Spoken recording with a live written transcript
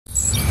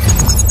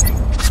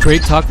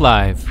Straight Talk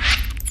Live.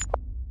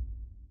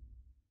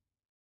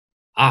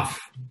 Off.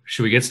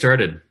 Should we get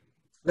started?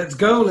 Let's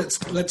go.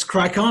 Let's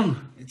crack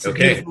on. It's a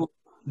beautiful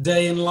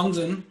day in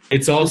London.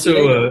 It's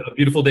also a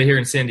beautiful day here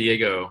in San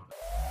Diego.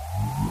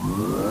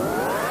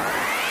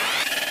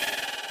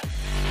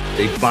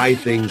 They buy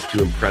things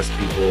to impress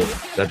people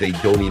that they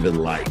don't even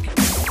like.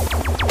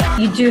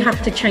 You do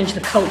have to change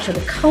the culture.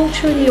 The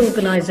culture of the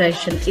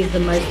organization is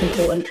the most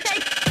important.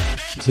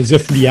 It's as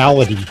if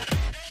reality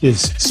is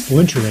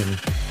splintering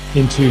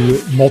into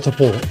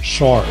multiple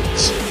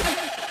shards.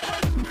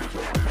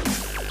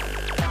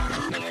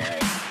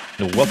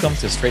 Welcome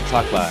to Straight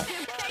Talk Live.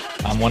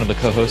 I'm one of the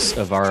co-hosts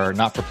of our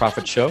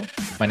not-for-profit show.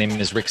 My name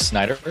is Rick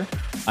Snyder.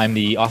 I'm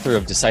the author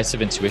of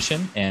Decisive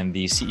Intuition and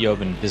the CEO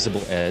of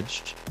Invisible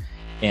Edge.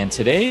 And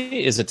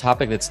today is a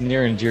topic that's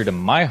near and dear to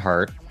my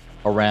heart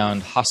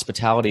around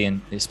hospitality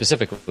and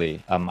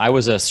specifically. I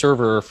was a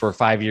server for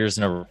 5 years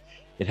and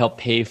it helped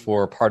pay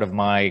for part of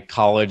my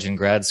college and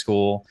grad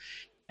school.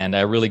 And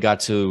I really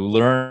got to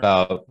learn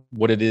about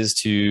what it is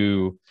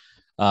to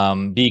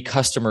be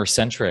customer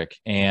centric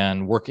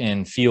and work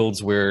in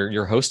fields where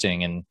you're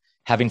hosting and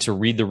having to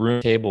read the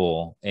room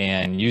table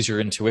and use your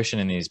intuition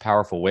in these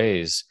powerful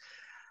ways.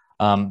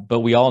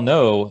 But we all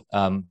know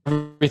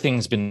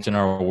everything's been in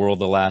our world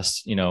the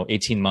last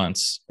 18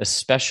 months,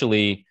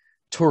 especially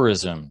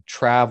tourism,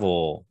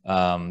 travel,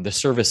 the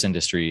service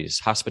industries,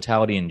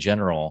 hospitality in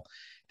general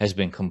has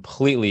been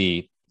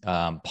completely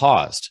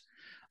paused.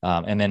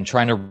 And then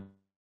trying to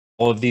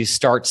all of these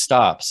start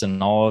stops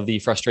and all of the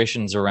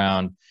frustrations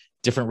around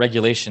different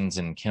regulations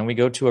and can we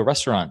go to a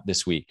restaurant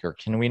this week or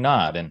can we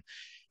not? And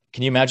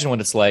can you imagine what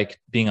it's like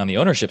being on the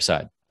ownership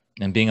side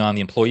and being on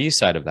the employee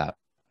side of that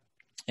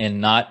and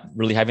not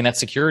really having that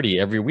security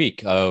every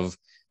week of,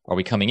 are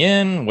we coming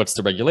in? What's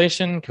the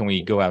regulation? Can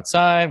we go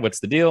outside?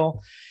 What's the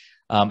deal?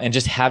 And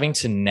just having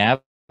to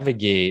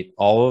navigate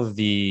all of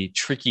the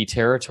tricky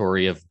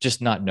territory of just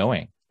not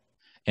knowing.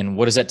 And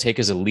what does that take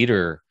as a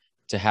leader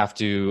to have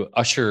to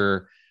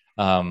usher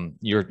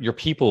your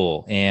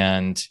people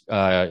and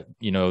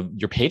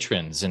your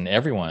patrons and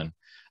everyone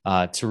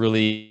to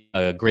really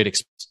a great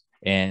experience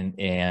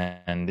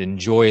and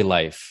enjoy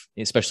life,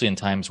 especially in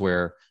times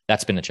where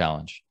that's been a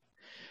challenge.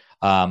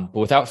 But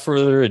without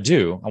further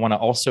ado, I want to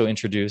also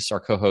introduce our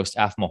co-host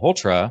Af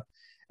Malhotra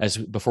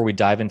before we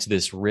dive into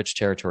this rich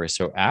territory.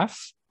 So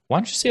Af, why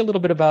don't you say a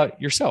little bit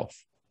about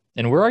yourself?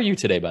 And where are you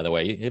today, by the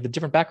way? You have a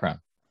different background.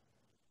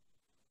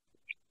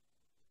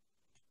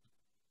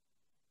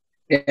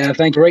 Yeah,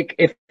 thank you, Rick.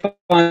 If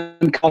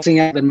I'm cutting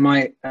out, then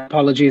my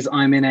apologies.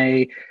 I'm in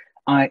a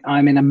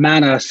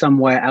manor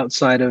somewhere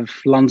outside of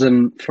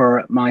London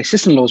for my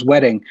sister-in-law's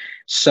wedding.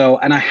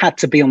 And I had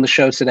to be on the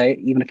show today,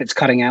 even if it's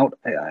cutting out.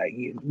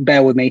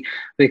 Bear with me,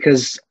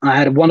 because I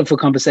had a wonderful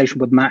conversation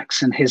with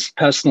Max and his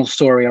personal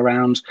story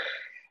around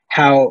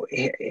how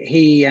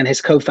he and his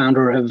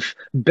co-founder have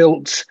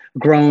built,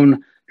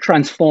 grown,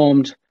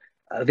 transformed.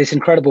 This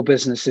incredible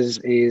business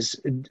is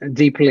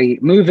deeply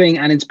moving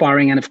and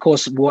inspiring. And of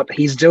course, what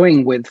he's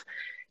doing with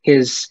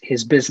his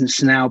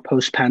business now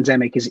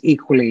post-pandemic is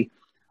equally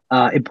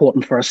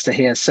important for us to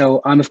hear. So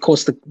I'm, of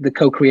course, the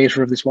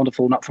co-creator of this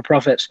wonderful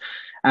not-for-profit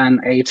and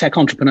a tech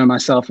entrepreneur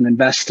myself, an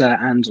investor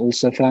and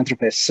also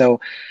philanthropist. So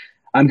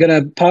I'm going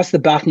to pass the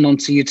baton on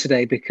to you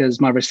today because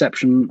my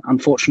reception,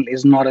 unfortunately,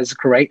 is not as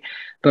great.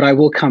 But I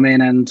will come in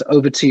and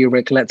over to you,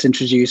 Rick. Let's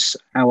introduce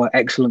our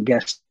excellent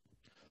guest.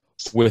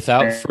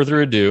 Without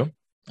further ado,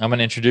 I'm going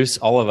to introduce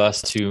all of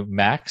us to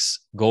Max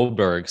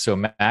Goldberg. So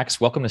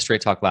Max, welcome to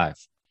Straight Talk Live.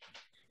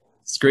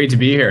 It's great to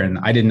be here. And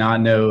I did not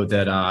know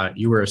that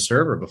you were a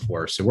server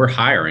before. So we're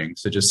hiring.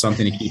 So just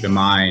something to keep in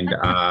mind.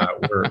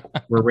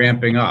 We're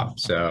ramping up.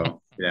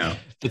 So,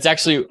 It's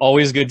actually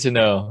always good to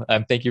know.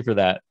 Thank you for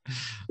that.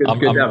 Good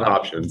to have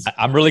options.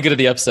 I'm really good at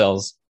the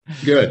upsells.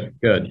 Good.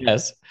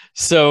 Yes.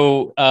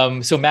 So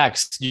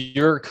Max,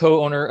 you're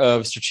co-owner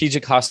of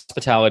Strategic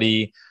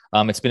Hospitality.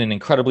 It's been an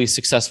incredibly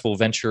successful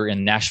venture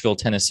in Nashville,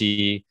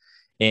 Tennessee.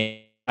 And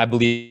I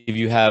believe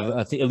you have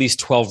at least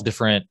 12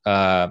 different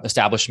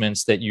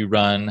establishments that you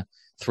run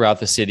throughout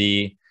the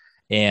city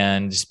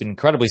and it's been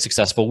incredibly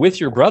successful with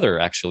your brother,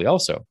 actually,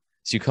 also.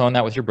 So you co-own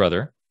that with your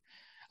brother.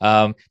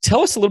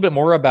 Tell us a little bit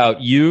more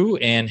about you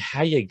and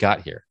how you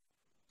got here.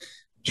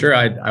 Sure.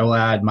 I will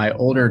add my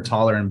older,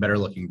 taller, and better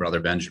looking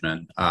brother,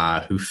 Benjamin,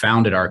 who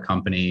founded our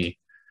company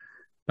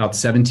about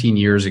 17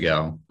 years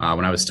ago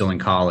when I was still in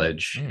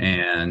college.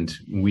 And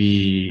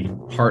we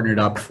partnered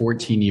up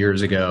 14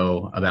 years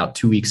ago, about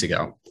 2 weeks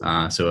ago.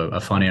 So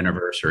a fun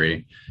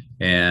anniversary,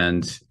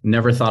 and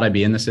never thought I'd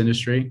be in this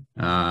industry.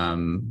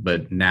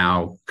 But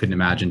now couldn't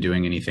imagine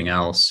doing anything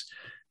else.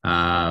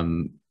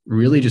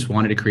 Really just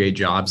wanted to create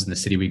jobs in the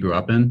city we grew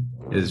up in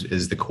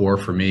is the core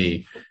for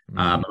me.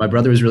 My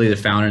brother was really the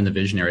founder and the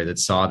visionary that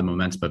saw the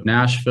momentum of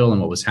Nashville and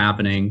what was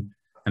happening.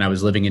 And I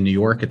was living in New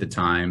York at the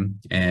time,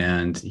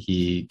 and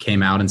he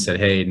came out and said,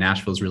 "Hey,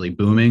 Nashville's really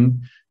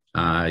booming.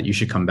 You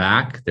should come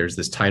back. There's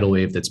this tidal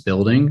wave that's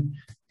building."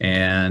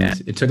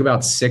 And it took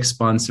about 6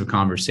 months of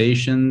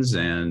conversations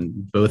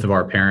and both of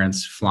our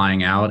parents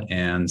flying out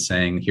and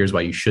saying, here's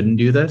why you shouldn't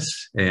do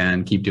this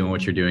and keep doing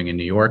what you're doing in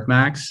New York,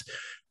 Max,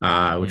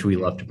 which we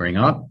love to bring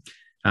up.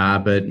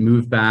 But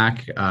moved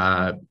back,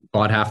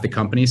 bought half the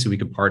company so we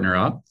could partner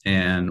up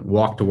and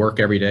walk to work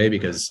every day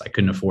because I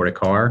couldn't afford a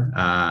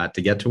car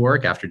to get to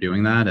work after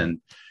doing that. And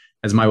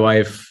as my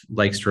wife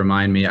likes to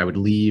remind me, I would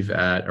leave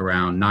at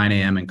around 9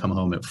 a.m. and come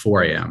home at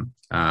 4 a.m.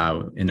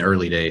 In the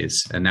early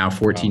days. And now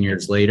 14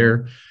 years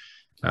later,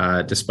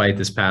 despite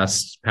this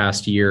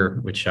past year,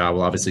 which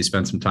we'll obviously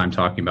spend some time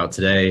talking about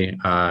today,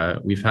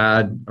 we've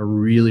had a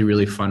really,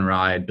 really fun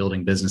ride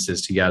building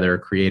businesses together,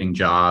 creating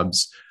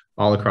jobs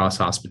all across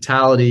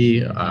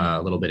hospitality,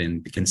 a little bit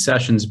in the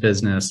concessions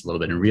business, a little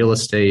bit in real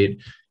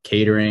estate,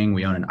 catering.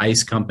 We own an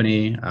ice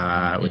company,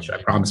 which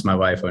I promised my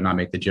wife I would not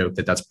make the joke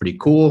that that's pretty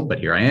cool, but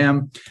here I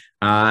am.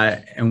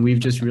 And we've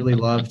just really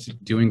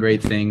loved doing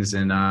great things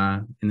in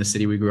the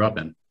city we grew up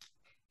in.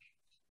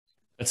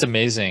 That's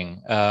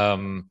amazing.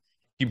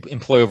 You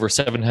employ over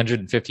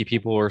 750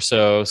 people or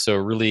so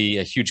really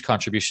a huge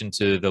contribution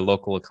to the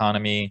local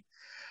economy.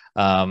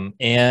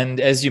 And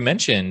as you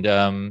mentioned,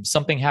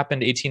 something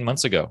happened 18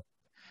 months ago,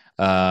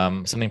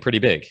 something pretty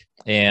big,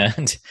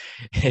 and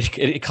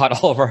it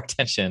caught all of our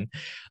attention.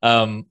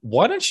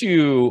 Why don't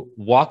you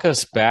walk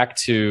us back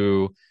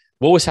to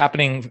what was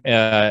happening,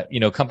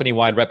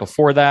 company-wide right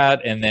before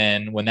that, and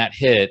then when that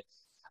hit,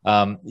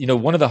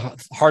 one of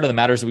the heart of the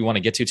matters that we want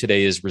to get to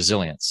today is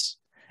resilience,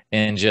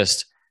 and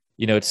just,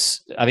 I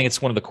think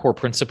it's one of the core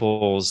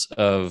principles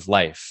of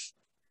life,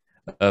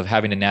 of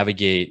having to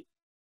navigate.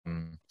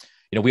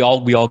 We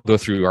all go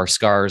through our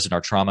scars and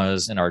our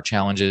traumas and our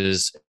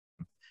challenges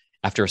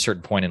after a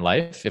certain point in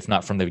life, if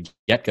not from the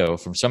get-go,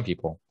 from some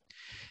people.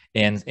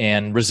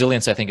 And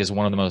resilience, I think, is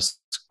one of the most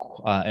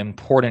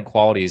important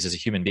qualities as a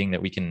human being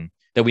that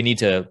we need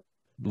to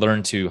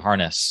learn to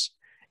harness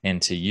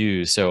and to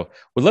use. So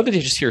we'd love to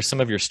just hear some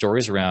of your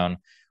stories around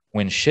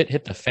when shit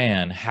hit the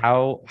fan.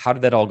 How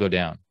did that all go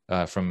down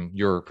from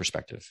your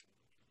perspective?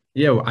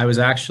 Yeah, I was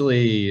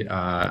actually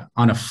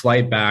on a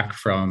flight back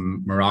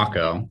from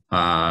Morocco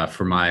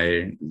for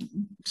my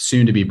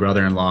soon-to-be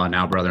brother-in-law,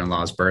 now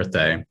brother-in-law's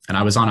birthday, and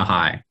I was on a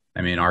high.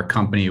 I mean, our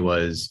company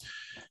was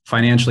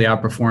financially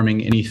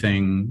outperforming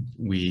anything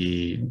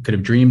we could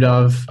have dreamed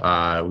of.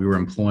 We were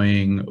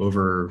employing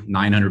over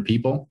 900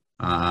 people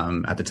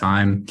at the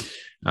time.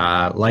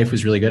 Life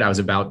was really good. I was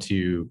about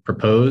to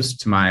propose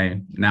to my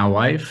now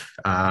wife,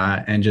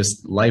 and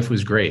just life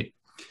was great.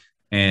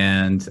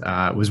 And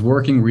was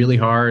working really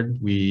hard.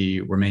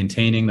 We were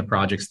maintaining the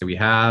projects that we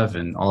have,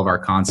 and all of our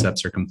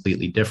concepts are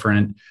completely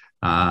different.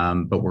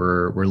 But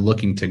we're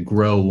looking to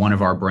grow one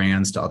of our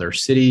brands to other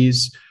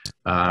cities.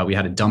 We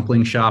had a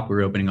dumpling shop we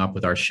were opening up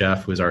with our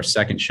chef, who was our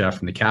second chef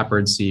from the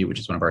Catbird Seat, which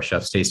is one of our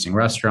chef's tasting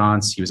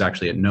restaurants. He was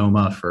actually at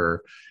Noma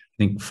for, I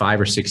think,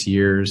 5 or 6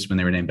 years when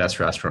they were named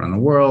best restaurant in the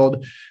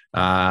world.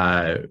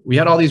 We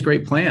had all these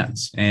great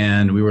plans,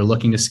 and we were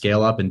looking to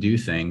scale up and do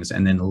things.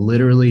 And then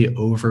literally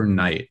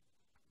overnight,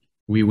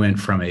 we went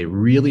from a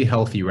really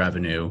healthy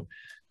revenue,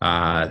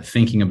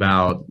 thinking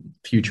about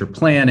future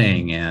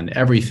planning and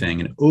everything,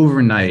 and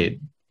overnight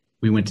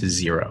we went to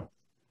zero.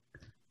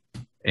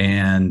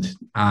 And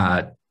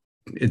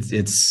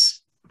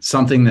it's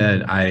something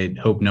that I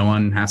hope no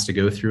one has to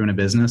go through in a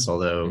business,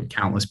 although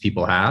countless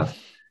people have.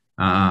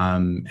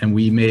 And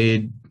we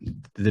made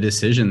the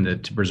decision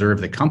that to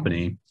preserve the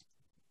company,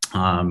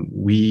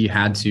 we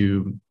had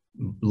to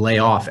lay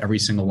off every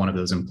single one of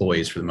those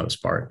employees for the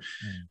most part.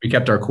 We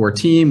kept our core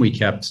team. We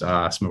kept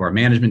some of our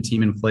management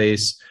team in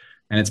place.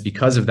 And it's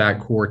because of that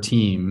core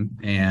team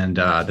and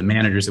the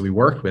managers that we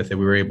worked with that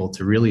we were able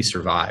to really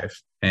survive,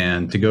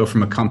 and to go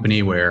from a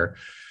company where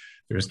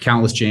there's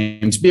countless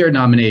James Beard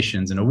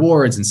nominations and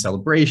awards and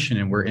celebration,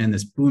 and we're in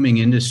this booming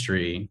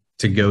industry,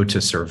 to go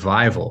to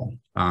survival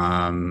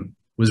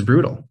was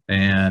brutal.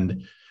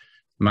 And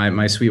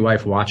my sweet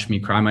wife watched me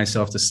cry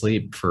myself to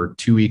sleep for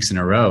 2 weeks in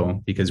a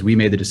row, because we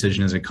made the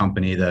decision as a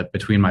company that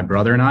between my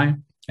brother and I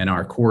and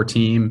our core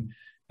team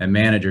and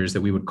managers,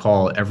 that we would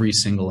call every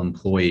single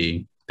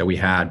employee that we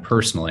had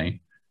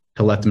personally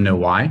to let them know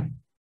why,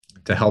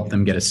 to help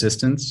them get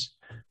assistance,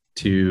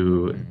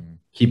 to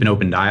keep an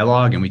open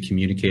dialogue. And we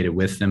communicated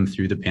with them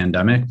through the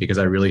pandemic, because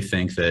I really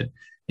think that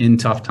in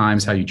tough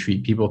times, how you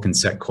treat people can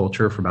set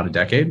culture for about a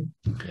decade.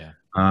 Yeah.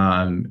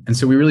 And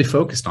so we really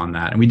focused on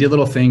that, and we did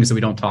little things that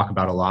we don't talk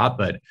about a lot,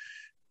 but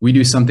we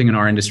do something in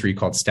our industry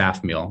called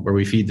staff meal, where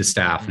we feed the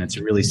staff, and it's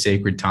a really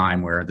sacred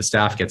time where the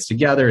staff gets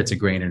together. It's a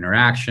great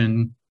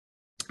interaction.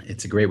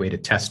 It's a great way to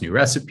test new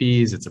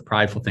recipes. It's a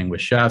prideful thing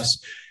with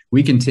chefs.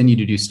 We continue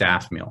to do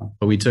staff meal,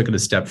 but we took it a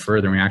step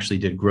further, and we actually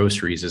did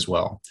groceries as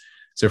well.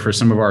 So for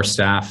some of our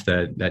staff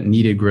that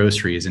needed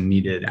groceries and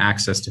needed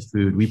access to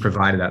food, we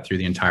provided that through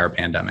the entire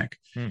pandemic.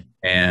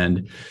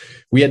 And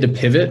we had to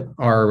pivot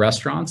our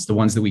restaurants, the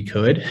ones that we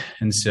could.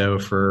 And so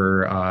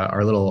for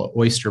our little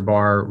oyster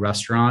bar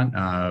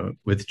restaurant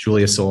with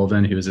Julia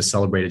Sullivan, who is a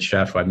celebrated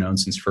chef who I've known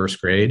since first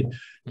grade,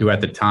 who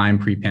at the time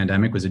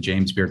pre-pandemic was a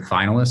James Beard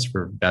finalist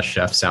for Best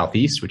Chef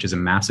Southeast, which is a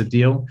massive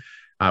deal.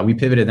 We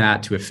pivoted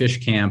that to a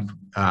fish camp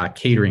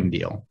catering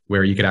deal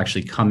where you could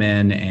actually come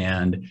in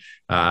and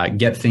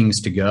get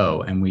things to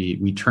go. And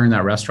we turned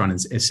that restaurant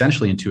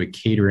essentially into a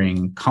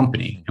catering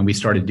company. And we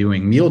started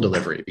doing meal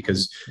delivery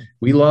because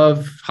we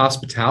love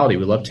hospitality.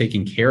 We love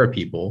taking care of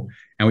people.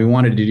 And we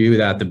wanted to do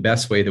that the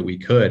best way that we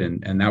could.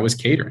 And that was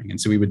catering. And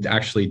so we would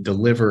actually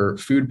deliver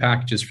food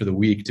packages for the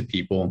week to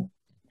people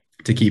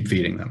to keep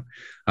feeding them.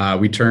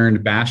 We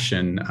turned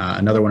Bastion,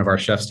 another one of our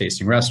chef's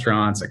tasting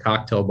restaurants, a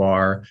cocktail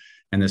bar,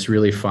 and this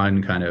really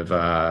fun kind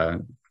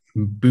of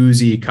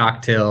boozy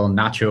cocktail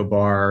nacho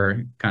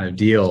bar kind of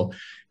deal.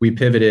 We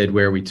pivoted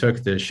where we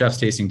took the chef's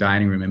tasting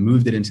dining room and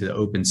moved it into the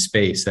open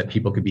space that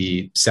people could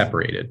be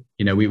separated.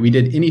 You know, we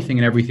did anything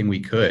and everything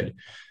we could.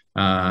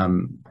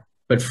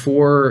 But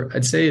for,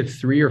 I'd say, a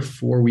 3 or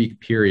 4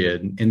 week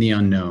period in the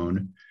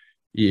unknown,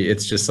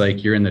 it's just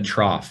like you're in the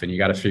trough and you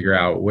got to figure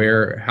out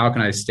how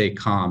can I stay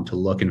calm to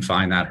look and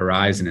find that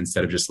horizon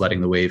instead of just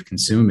letting the wave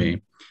consume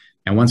me.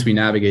 And once we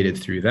navigated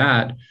through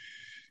that,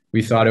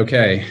 we thought,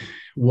 okay,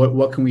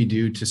 what can we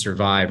do to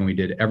survive? And we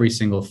did every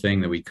single thing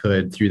that we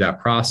could through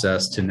that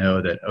process to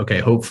know that, okay,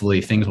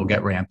 hopefully things will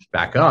get ramped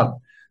back up.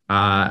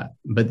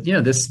 But you know,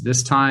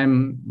 this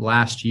time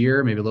last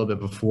year, maybe a little bit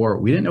before,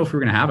 we didn't know if we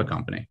were going to have a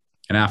company.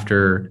 And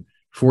after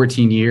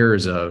 14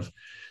 years of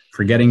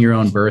forgetting your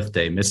own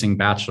birthday, missing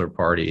bachelor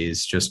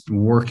parties, just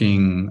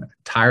working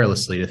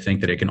tirelessly to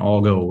think that it can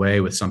all go away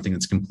with something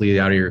that's completely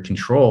out of your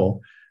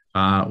control,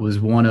 was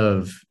one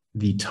of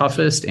the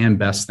toughest and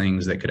best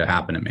things that could have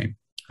happened to me.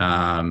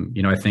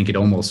 You know, I think it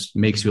almost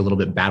makes you a little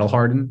bit battle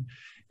hardened.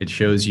 It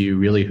shows you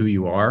really who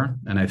you are.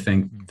 And I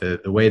think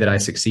the way that I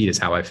succeed is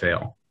how I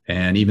fail.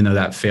 And even though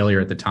that failure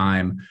at the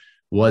time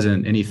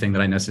wasn't anything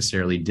that I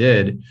necessarily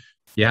did,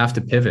 you have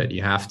to pivot.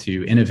 You have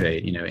to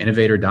innovate,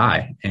 innovate or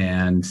die.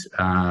 And,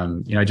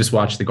 I just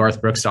watched the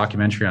Garth Brooks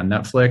documentary on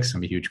Netflix.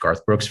 I'm a huge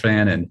Garth Brooks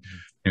fan. And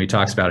he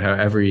talks about how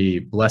every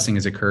blessing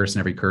is a curse and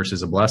every curse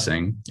is a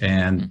blessing.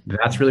 And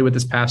that's really what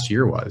this past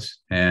year was.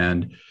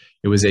 And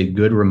it was a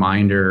good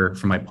reminder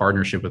from my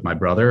partnership with my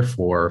brother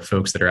for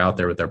folks that are out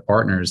there with their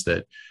partners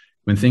that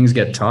when things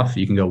get tough,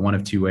 you can go one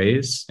of two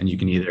ways and you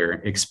can either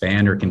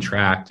expand or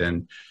contract.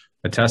 And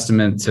a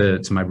testament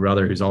to my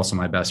brother, who's also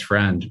my best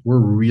friend, we're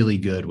really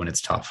good when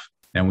it's tough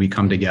and we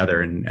come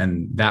together,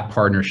 and that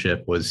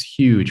partnership was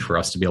huge for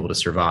us to be able to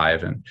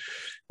survive. And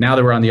now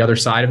that we're on the other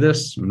side of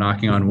this, I'm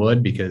knocking on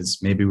wood because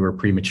maybe we're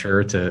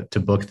premature to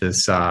book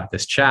this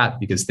chat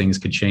because things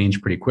could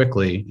change pretty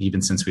quickly,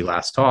 even since we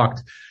last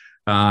talked.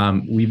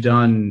 We've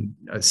done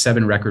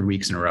 7 record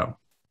weeks in a row.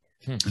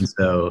 And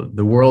so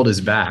the world is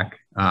back,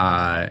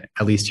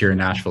 at least here in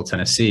Nashville,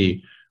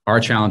 Tennessee. Our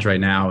challenge right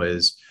now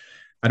is,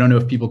 I don't know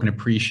if people can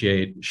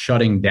appreciate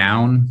shutting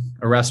down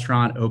a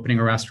restaurant, opening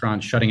a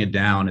restaurant, shutting it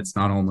down. It's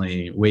not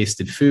only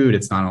wasted food.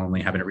 It's not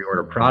only having to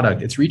reorder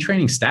product, it's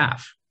retraining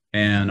staff.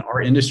 And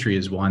our industry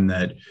is one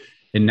that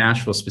in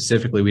Nashville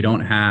specifically, we don't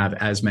have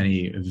as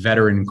many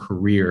veteran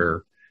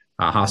career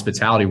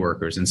hospitality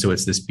workers. And so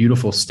it's this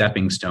beautiful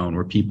stepping stone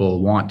where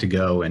people want to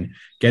go and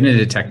get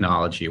into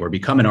technology or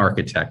become an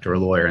architect or a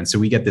lawyer. And so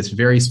we get this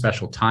very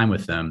special time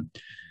with them.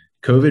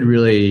 COVID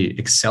really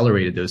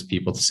accelerated those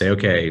people to say,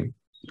 okay,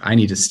 I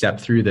need to step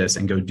through this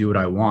and go do what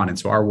I want. And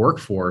so our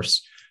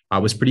workforce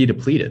was pretty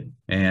depleted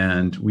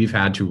and we've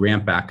had to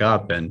ramp back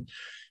up. And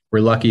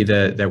we're lucky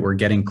that we're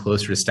getting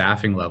closer to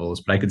staffing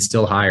levels, but I could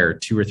still hire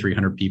 200 or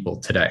 300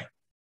 people today.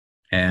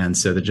 And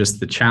so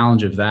just the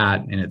challenge of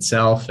that in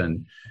itself,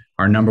 and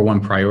our number one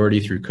priority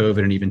through COVID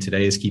and even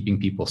today is keeping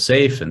people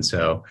safe. And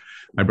so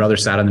my brother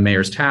sat on the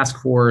mayor's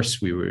task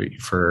force. We were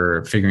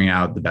for figuring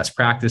out the best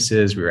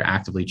practices. We were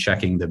actively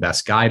checking the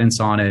best guidance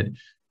on it.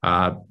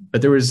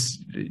 But there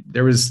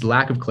was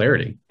lack of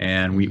clarity,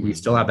 and we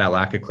still have that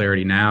lack of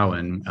clarity now.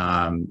 And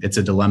it's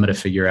a dilemma to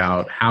figure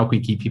out how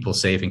we keep people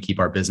safe and keep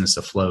our business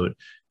afloat.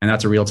 And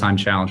that's a real-time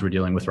challenge we're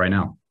dealing with right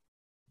now.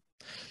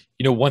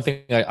 One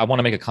thing I want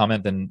to make a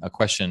comment, then a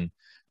question.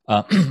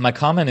 My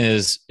comment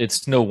is,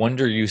 it's no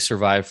wonder you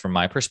survived from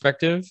my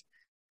perspective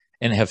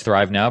and have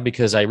thrived now,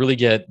 because I really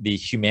get the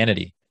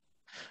humanity,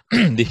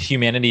 the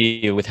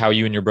humanity with how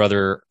you and your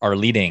brother are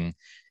leading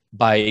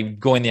by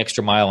going the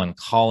extra mile and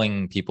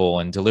calling people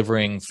and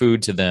delivering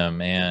food to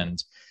them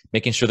and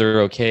making sure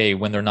they're okay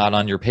when they're not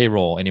on your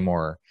payroll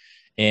anymore.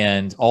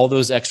 And all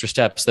those extra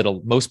steps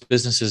that most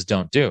businesses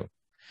don't do.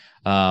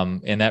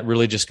 And that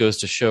really just goes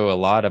to show a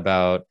lot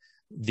about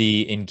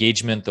the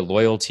engagement, the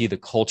loyalty, the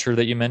culture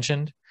that you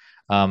mentioned.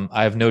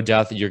 I have no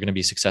doubt that you're going to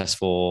be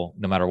successful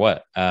no matter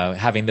what,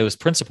 having those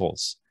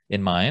principles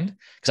in mind.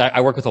 Because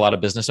I work with a lot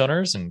of business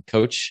owners and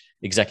coach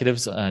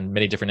executives in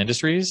many different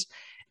industries.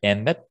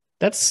 And that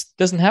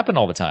doesn't happen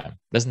all the time.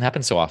 Doesn't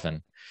happen so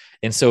often.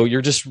 And so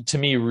you're just, to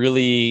me,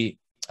 really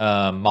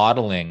role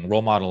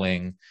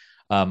modeling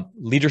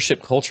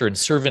leadership culture and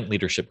servant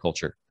leadership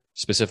culture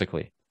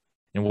specifically,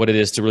 and what it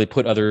is to really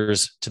put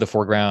others to the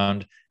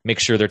foreground, make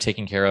sure they're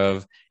taken care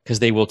of, because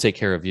they will take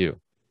care of you.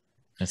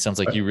 And it sounds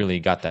like you really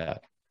got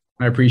that.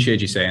 I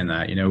appreciate you saying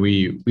that.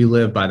 We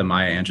live by the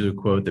Maya Angelou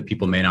quote that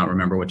people may not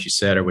remember what you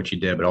said or what you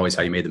did, but always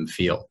how you made them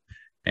feel.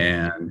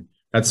 And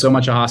that's so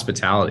much of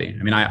hospitality.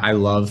 I mean, I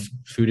love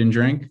food and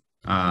drink,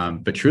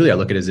 but truly I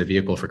look at it as a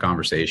vehicle for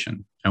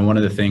conversation. And one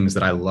of the things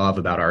that I love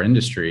about our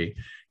industry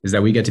is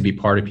that we get to be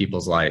part of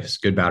people's lives,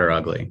 good, bad, or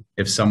ugly.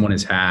 If someone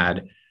has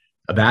had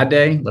a bad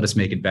day, let us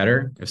make it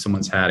better. If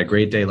someone's had a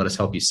great day, let us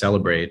help you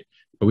celebrate.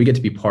 But we get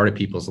to be part of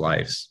people's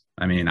lives.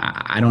 I mean,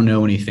 I don't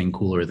know anything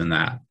cooler than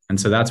that. And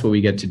so that's what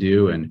we get to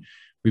do. And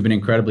we've been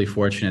incredibly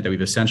fortunate that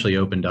we've essentially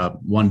opened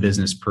up one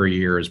business per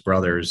year as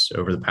brothers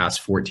over the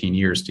past 14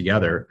 years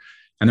together.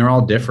 And they're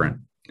all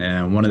different.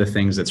 And one of the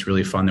things that's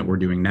really fun that we're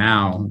doing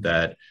now,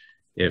 that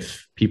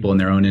if people in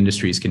their own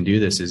industries can do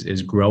this,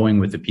 is growing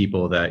with the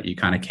people that you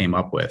kind of came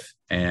up with.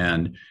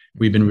 And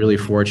we've been really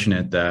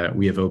fortunate that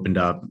we have opened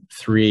up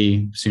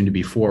 3, soon to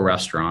be 4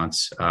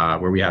 restaurants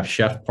where we have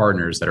chef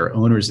partners that are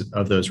owners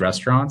of those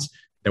restaurants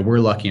that we're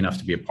lucky enough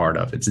to be a part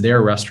of. It's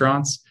their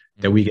restaurants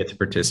that we get to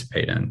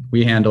participate in.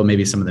 We handle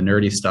maybe some of the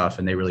nerdy stuff,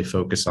 and they really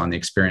focus on the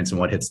experience and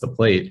what hits the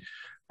plate.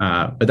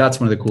 But that's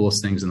one of the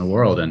coolest things in the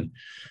world. And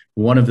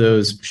one of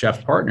those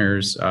chef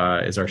partners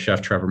is our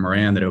chef, Trevor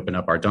Moran, that opened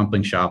up our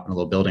dumpling shop in a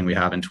little building we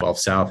have in 12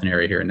 South, an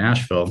area here in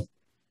Nashville.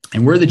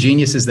 And we're the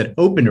geniuses that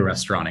opened a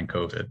restaurant in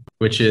COVID,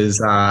 which is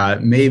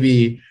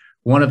maybe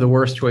one of the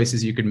worst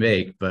choices you could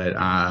make. But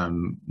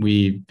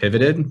we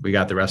pivoted. We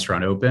got the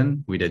restaurant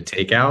open. We did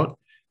takeout.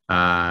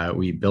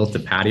 We built a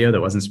patio that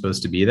wasn't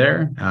supposed to be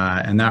there.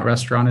 And that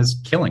restaurant is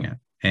killing it.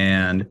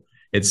 And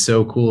it's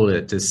so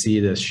cool to see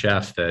this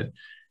chef that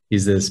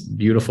he's this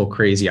beautiful,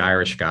 crazy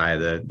Irish guy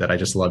that I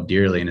just love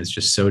dearly and is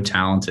just so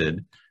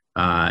talented.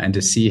 And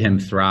to see him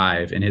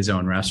thrive in his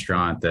own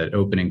restaurant that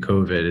opened in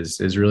COVID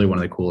is really one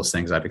of the coolest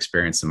things I've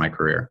experienced in my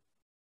career.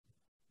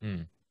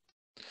 I'm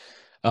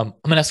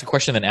going to ask a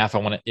question, then Af,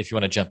 if you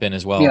want to jump in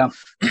as well.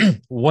 Yeah.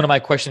 One of my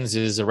questions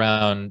is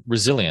around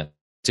resilience,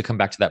 to come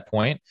back to that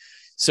point.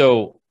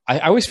 So I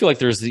always feel like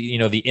there's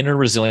the inner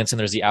resilience and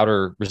there's the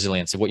outer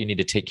resilience of what you need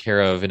to take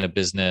care of in a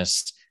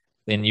business.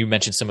 And you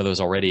mentioned some of those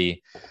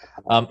already.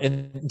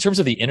 In terms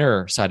of the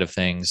inner side of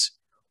things,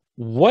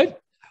 what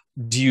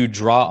do you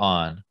draw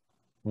on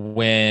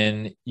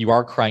when you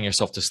are crying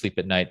yourself to sleep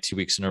at night 2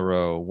 weeks in a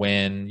row,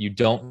 when you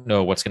don't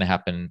know what's going to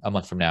happen a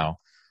month from now?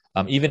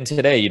 Even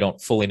today, you don't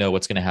fully know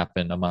what's going to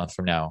happen a month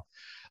from now.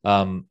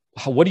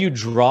 What do you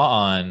draw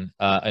on,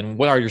 and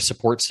what are your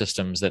support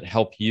systems that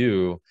help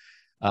you,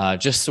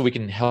 just so we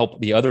can help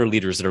the other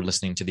leaders that are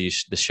listening to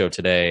this show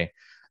today,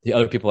 the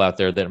other people out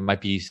there that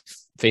might be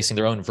facing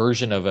their own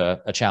version of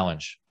a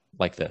challenge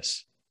like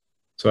this?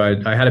 So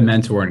I had a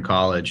mentor in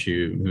college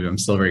who I'm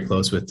still very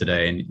close with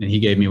today, and he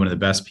gave me one of the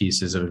best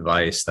pieces of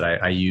advice that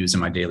I use in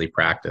my daily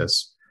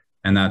practice.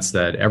 And that's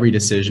that every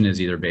decision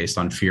is either based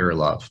on fear or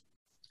love.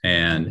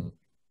 And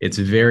it's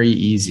very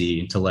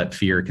easy to let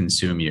fear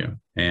consume you.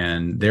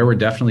 And there were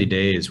definitely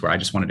days where I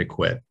just wanted to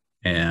quit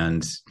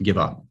and give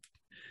up.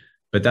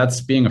 But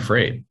that's being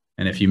afraid.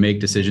 And if you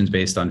make decisions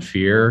based on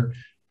fear,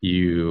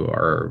 you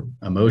are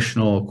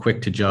emotional,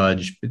 quick to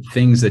judge,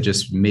 things that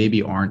just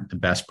maybe aren't the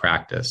best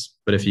practice.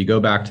 But if you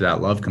go back to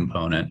that love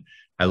component,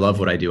 I love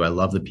what I do. I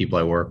love the people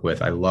I work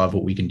with. I love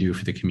what we can do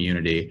for the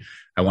community.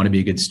 I want to be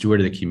a good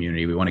steward of the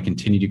community. We want to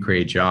continue to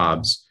create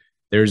jobs.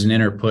 There's an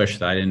inner push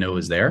that I didn't know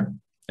was there.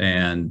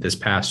 And this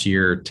past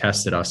year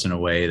tested us in a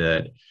way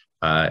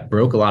that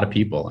broke a lot of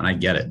people, and I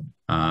get it.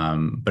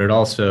 But it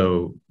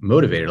also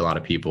motivated a lot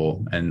of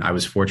people. And I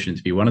was fortunate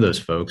to be one of those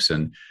folks.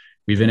 And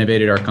we've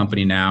innovated our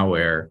company now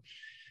where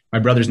my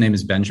brother's name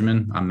is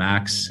Benjamin. I'm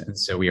Max. And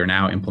so we are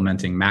now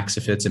implementing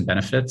Maxifits and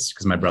benefits,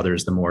 because my brother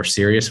is the more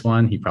serious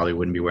one. He probably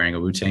wouldn't be wearing a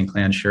Wu-Tang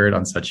Clan shirt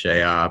on such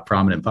a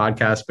prominent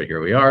podcast, but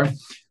here we are.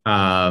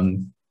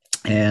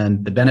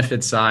 And the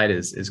benefit side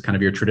is kind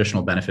of your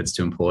traditional benefits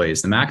to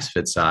employees. The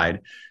Maxifit side,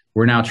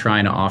 we're now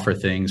trying to offer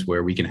things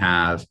where we can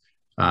have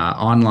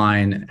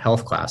online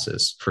health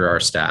classes for our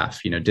staff,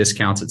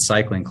 discounts at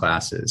cycling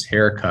classes,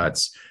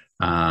 haircuts.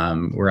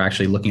 We're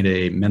actually looking at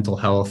a mental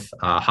health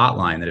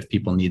hotline that if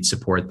people need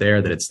support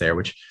there, that it's there,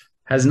 which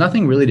has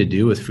nothing really to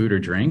do with food or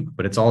drink,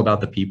 but it's all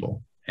about the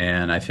people.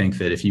 And I think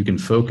that if you can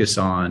focus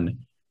on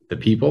the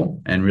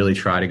people and really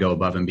try to go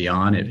above and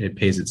beyond, it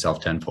pays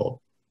itself tenfold.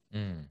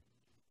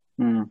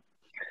 The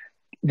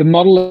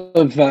model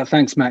of,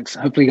 thanks, Max.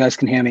 Hopefully you guys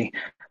can hear me.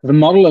 The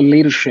model of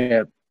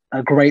leadership,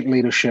 a great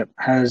leadership,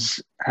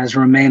 has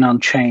remained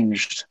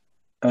unchanged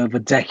over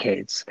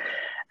decades.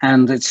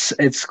 And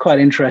it's quite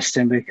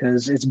interesting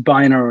because it's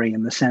binary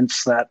in the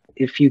sense that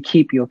if you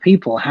keep your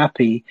people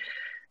happy,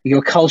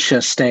 your culture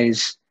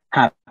stays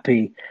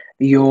happy,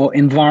 your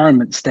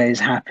environment stays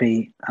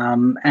happy,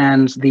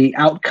 and the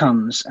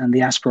outcomes and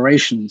the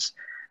aspirations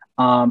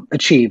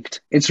achieved.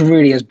 It's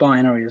really as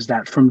binary as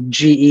that. From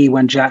GE,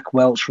 when Jack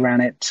Welch ran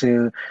it,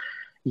 to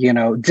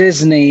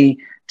Disney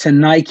to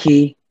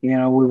Nike. We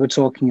were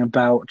talking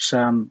about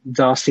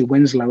Darcy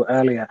Winslow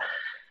earlier.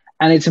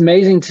 And it's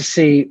amazing to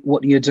see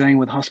what you're doing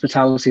with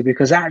hospitality,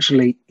 because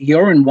actually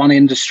you're in one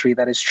industry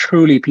that is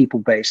truly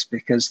people-based,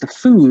 because the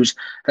food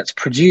that's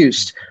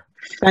produced,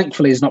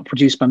 thankfully, is not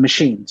produced by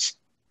machines.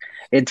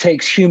 It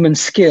takes human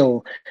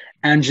skill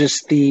and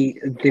just the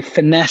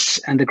finesse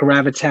and the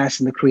gravitas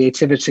and the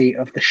creativity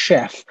of the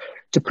chef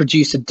to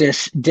produce a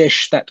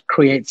dish that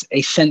creates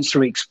a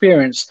sensory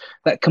experience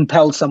that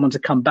compels someone to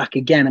come back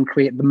again and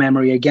create the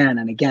memory again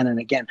and again and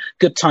again,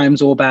 good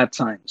times or bad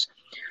times.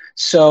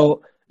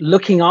 So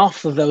looking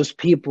after those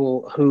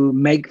people who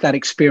make that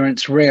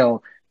experience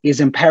real is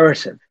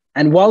imperative.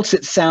 And whilst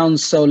it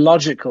sounds so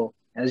logical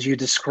as you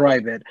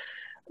describe it,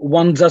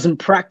 one doesn't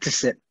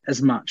practice it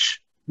as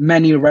much.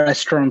 Many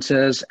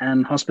restaurateurs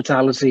and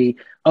hospitality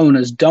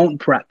owners don't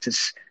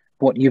practice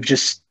what you've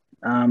just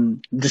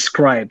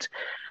described.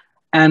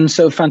 And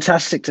so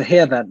fantastic to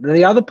hear that.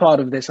 The other part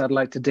of this I'd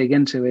like to dig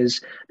into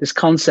is this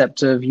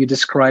concept of, you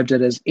described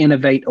it as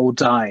innovate or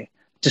die,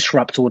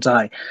 disrupt or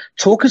die.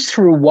 Talk us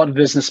through what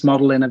business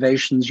model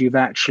innovations you've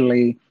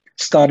actually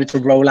started to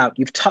roll out.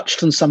 You've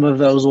touched on some of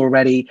those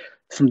already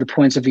from the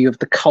point of view of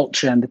the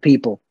culture and the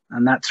people,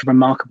 and that's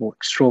remarkable,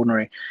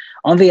 extraordinary.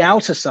 On the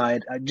outer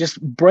side, just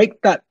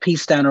break that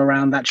piece down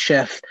around that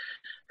chef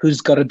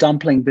who's got a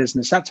dumpling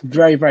business. That's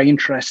very, very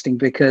interesting,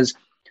 because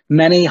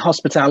many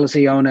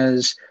hospitality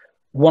owners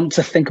want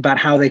to think about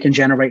how they can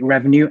generate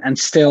revenue and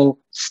still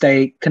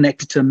stay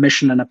connected to a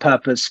mission and a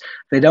purpose.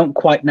 They don't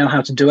quite know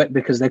how to do it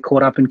because they're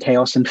caught up in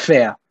chaos and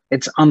fear.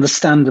 It's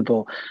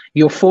understandable.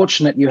 You're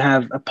fortunate you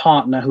have a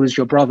partner who is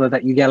your brother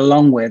that you get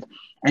along with,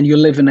 and you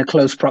live in a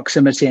close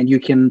proximity, and you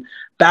can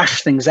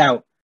bash things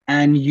out,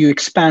 and you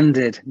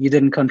expanded, you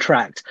didn't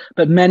contract,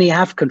 but many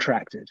have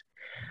contracted.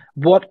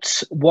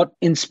 What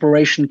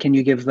inspiration can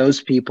you give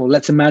those people?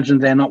 Let's imagine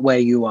they're not where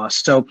you are.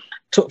 So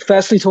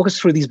firstly, talk us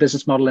through these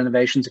business model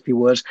innovations, if you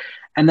would,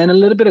 and then a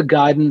little bit of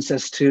guidance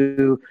as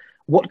to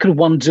what could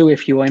one do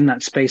if you are in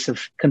that space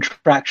of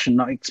contraction,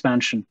 not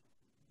expansion.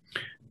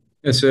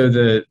 Yeah,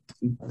 so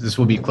this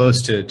will be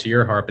close to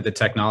your heart, but the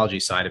technology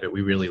side of it,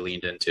 we really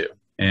leaned into.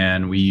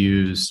 And we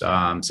used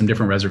some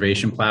different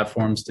reservation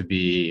platforms to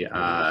be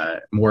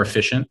more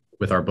efficient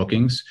with our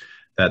bookings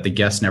that the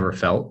guests never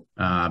felt,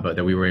 but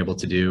that we were able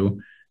to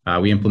do.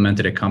 We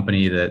implemented a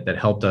company that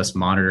helped us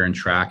monitor and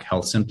track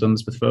health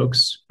symptoms with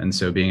folks. And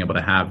so being able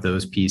to have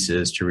those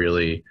pieces to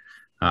really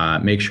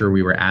make sure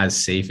we were as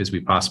safe as we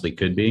possibly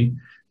could be.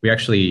 We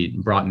actually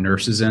brought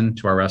nurses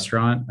into our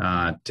restaurant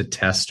to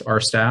test our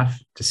staff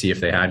to see if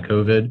they had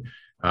COVID.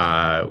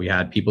 We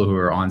had people who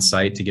were on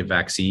site to give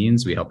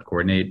vaccines. We helped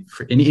coordinate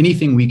for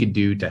anything we could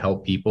do to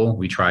help people.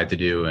 We tried to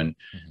do. And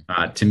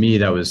to me,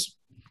 that was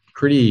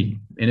pretty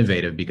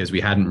innovative, because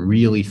we hadn't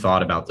really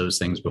thought about those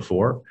things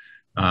before.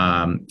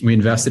 We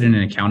invested in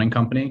an accounting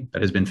company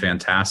that has been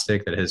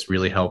fantastic, that has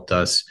really helped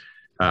us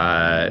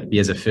be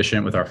as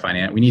efficient with our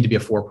finance. We need to be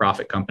a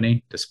for-profit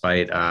company,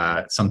 despite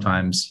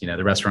sometimes,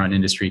 the restaurant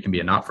industry can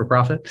be a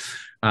not-for-profit.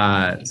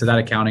 So that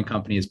accounting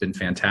company has been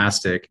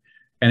fantastic.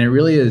 And it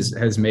really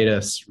has made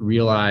us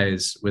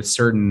realize with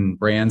certain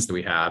brands that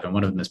we have, and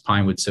one of them is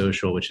Pinewood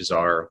Social, which is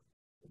our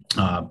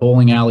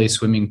bowling alley,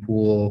 swimming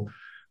pool,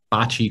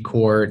 bocce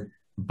court,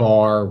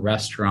 bar,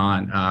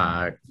 restaurant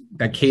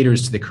that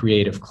caters to the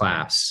creative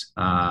class,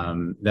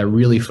 that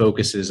really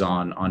focuses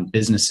on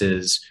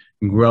businesses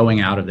growing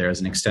out of there as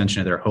an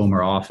extension of their home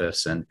or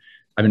office. And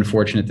I've been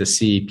fortunate to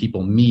see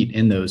people meet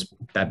in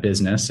that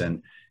business,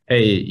 and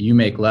hey, you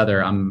make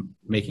leather, I'm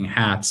making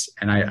hats,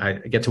 and I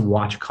get to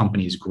watch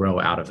companies grow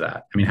out of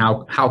that. I mean,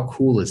 how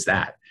cool is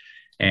that?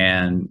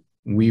 And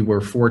we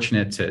were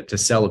fortunate to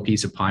sell a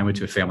piece of Pinewood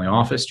to a family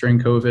office during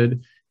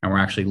COVID, and we're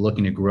actually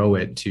looking to grow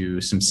it to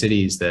some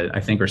cities that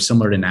I think are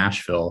similar to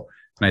Nashville.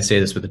 And I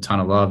say this with a ton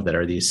of love, that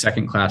are these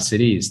second-class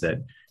cities that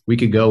we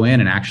could go in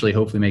and actually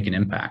hopefully make an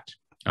impact.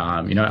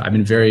 I've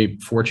been very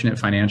fortunate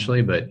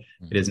financially, but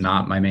it is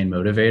not my main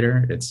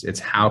motivator. It's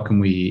how can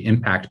we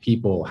impact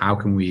people? How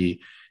can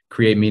we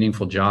create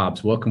meaningful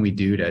jobs? What can we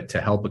do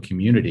to help a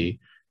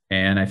community?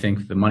 And I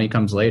think the money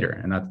comes later,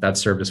 and that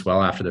served us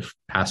well after the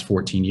past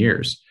 14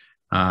 years.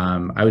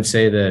 I would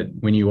say that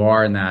when you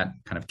are in that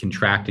kind of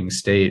contracting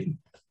state,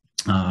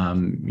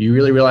 you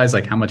really realize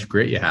like how much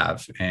grit you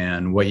have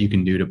and what you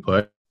can do to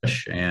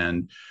push.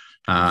 And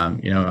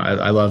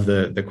I love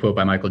the quote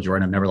by Michael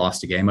Jordan: "I've never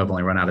lost a game, I've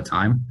only run out of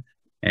time."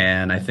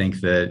 And I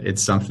think that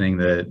it's something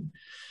that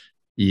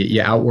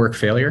you outwork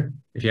failure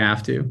if you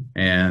have to.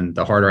 And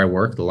the harder I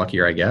work, the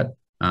luckier I get.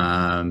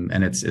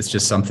 And it's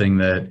just something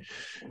that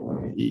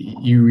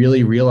you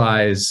really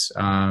realize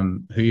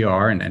who you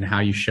are and how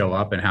you show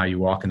up and how you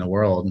walk in the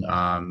world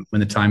when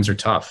the times are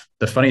tough.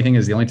 The funny thing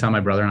is, the only time my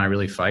brother and I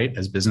really fight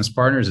as business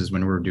partners is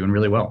when we're doing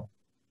really well.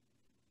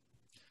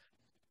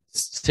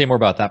 Say more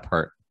about that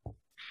part.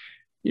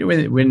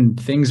 when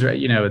things are,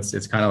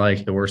 it's kind of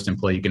like the worst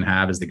employee you can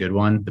have is the good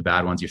one. The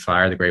bad ones you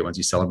fire, the great ones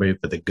you celebrate,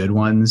 but the good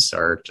ones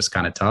are just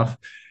kind of tough.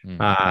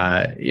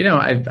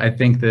 I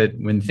think that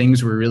when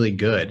things were really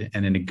good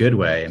and in a good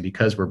way, and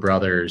because we're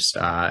brothers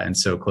and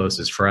so close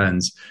as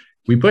friends,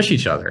 we push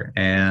each other,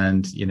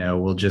 and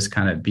we'll just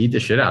kind of beat the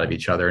shit out of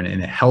each other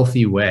in a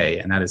healthy way.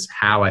 And that is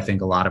how I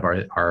think a lot of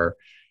our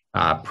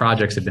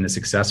projects have been as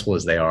successful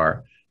as they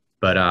are.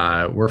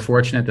 But we're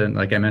fortunate that,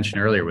 like I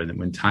mentioned earlier,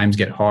 when times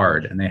get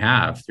hard, and they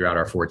have throughout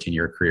our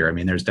 14-year career, I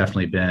mean, there's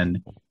definitely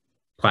been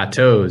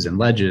plateaus and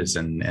ledges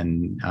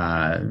and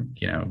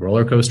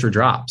roller coaster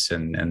drops.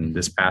 And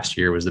this past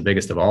year was the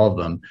biggest of all of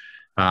them.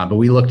 But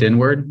we looked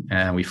inward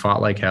and we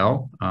fought like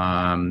hell,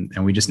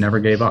 and we just never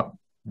gave up.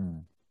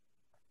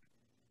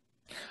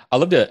 I'd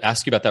love to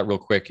ask you about that real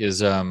quick.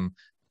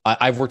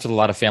 I've worked with a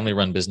lot of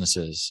family-run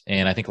businesses,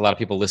 and I think a lot of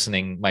people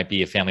listening might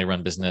be a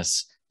family-run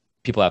business.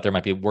 People out there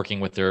might be working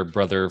with their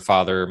brother,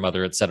 father,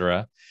 mother, et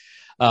cetera.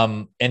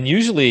 And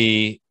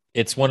usually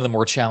it's one of the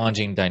more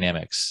challenging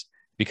dynamics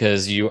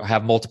because you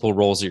have multiple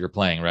roles that you're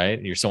playing,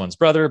 right? You're someone's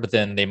brother, but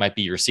then they might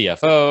be your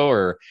CFO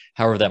or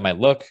however that might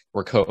look,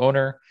 or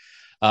co-owner.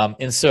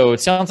 And so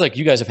it sounds like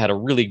you guys have had a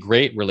really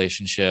great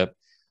relationship.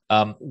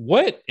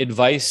 What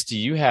advice do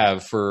you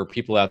have for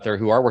people out there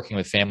who are working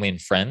with family and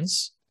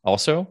friends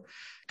also?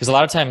 Because a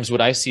lot of times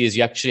what I see is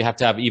you actually have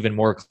to have even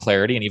more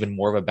clarity and even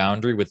more of a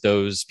boundary with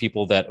those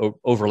people that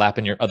overlap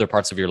in your other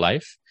parts of your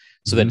life,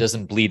 so that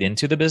doesn't bleed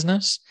into the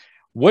business.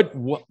 What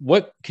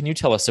can you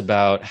tell us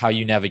about how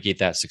you navigate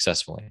that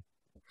successfully?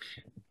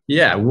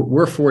 Yeah,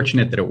 we're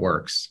fortunate that it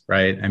works,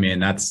 right? I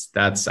mean, I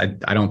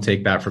don't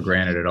take that for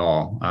granted at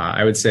all.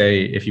 I would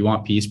say if you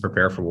want peace,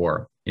 prepare for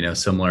war,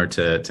 similar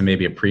to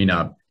maybe a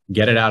prenup,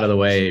 get it out of the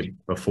way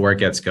before it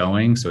gets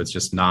going, so it's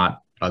just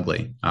not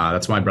ugly.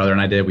 That's what my brother and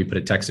I did. We put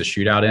a Texas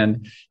shootout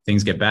in.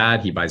 Things get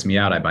bad. He buys me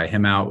out. I buy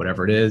him out,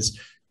 whatever it is.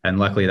 And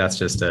luckily, that's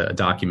just a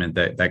document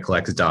that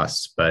collects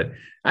dust. But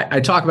I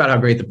talk about how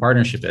great the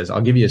partnership is. I'll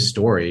give you a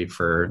story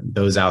for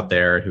those out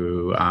there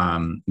who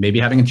may be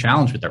having a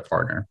challenge with their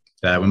partner.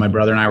 When my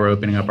brother and I were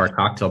opening up our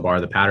cocktail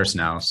bar, the Patterson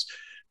House,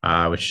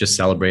 which just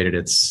celebrated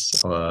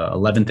its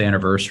 11th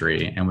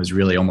anniversary and was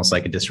really almost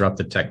like a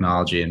disruptive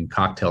technology in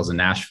cocktails in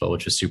Nashville,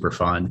 which was super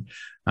fun.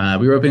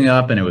 We were opening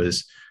up and it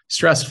was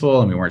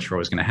stressful and we weren't sure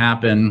what was going to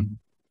happen.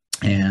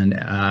 And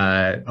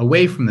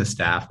away from the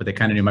staff, but they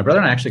kind of knew, my brother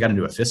and I actually got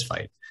into a fist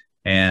fight.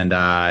 And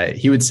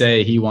he would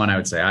say he won, I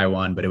would say I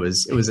won, but it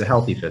was a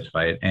healthy fist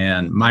fight.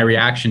 And my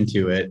reaction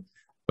to it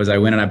was I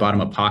went and I bought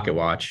him a pocket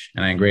watch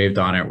and I engraved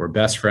on it, "We're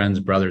best friends,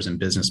 brothers, and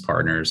business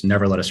partners.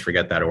 Never let us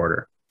forget that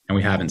order." And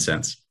we haven't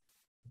since.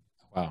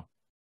 Wow.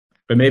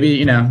 But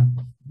maybe,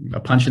 a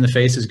punch in the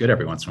face is good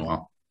every once in a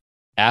while.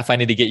 Af, I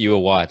need to get you a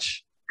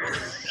watch.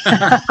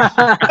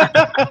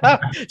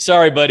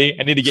 Sorry, buddy.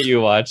 I need to get you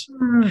a watch.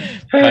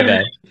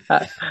 My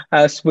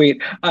bad.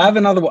 Sweet. I have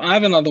another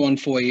one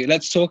for you.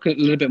 Let's talk a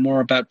little bit more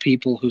about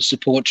people who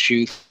support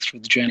you through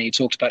the journey. You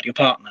talked about your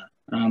partner,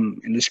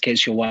 in this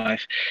case, your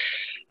wife.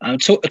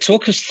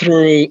 Talk us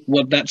through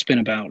what that's been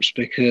about,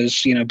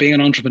 because, being an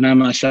entrepreneur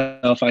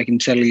myself, I can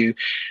tell you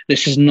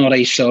this is not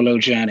a solo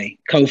journey,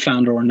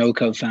 co-founder or no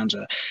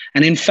co-founder.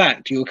 And in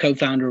fact, your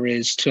co-founder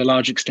is, to a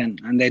large extent,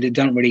 and they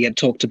don't really get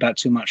talked about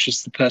too much,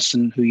 is the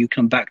person who you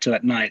come back to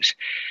at night,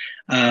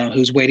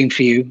 who's waiting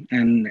for you,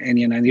 and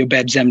your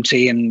bed's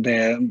empty and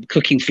they're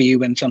cooking for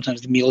you, and sometimes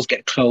the meals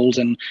get cold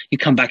and you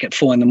come back at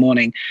 4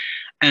 a.m.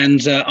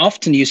 And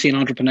often you see in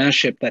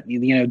entrepreneurship that,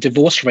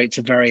 divorce rates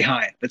are very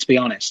high. Let's be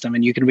honest. I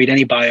mean, you can read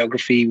any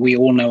biography. We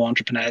all know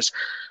entrepreneurs,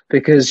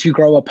 because you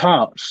grow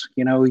apart.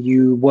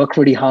 You work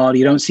really hard.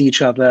 You don't see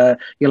each other.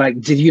 You're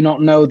like, did you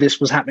not know this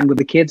was happening with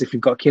the kids if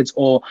you've got kids?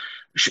 Or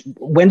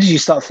when did you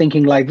start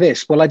thinking like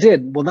this? Well, I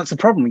did. Well, that's the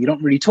problem. You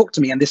don't really talk to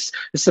me. And this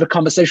sort of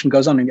conversation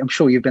goes on. And I'm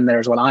sure you've been there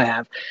as well. I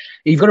have.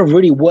 You've got to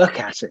really work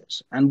at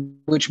it. And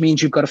which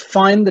means you've got to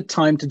find the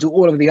time to do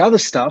all of the other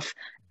stuff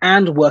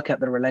and work at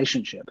the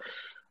relationship.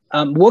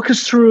 Walk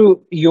us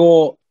through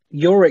your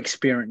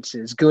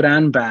experiences, good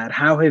and bad.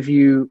 How have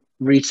you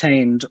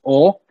retained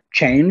or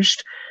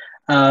changed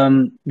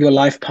your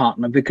life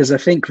partner? Because I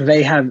think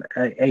they have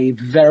a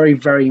very,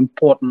 very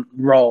important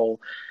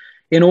role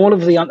in all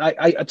of the.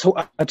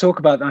 I talk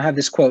about. I have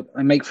this quote: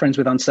 "I make friends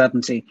with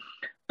uncertainty."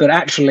 But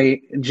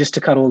actually, just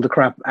to cut all the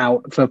crap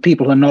out for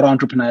people who are not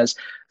entrepreneurs,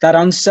 that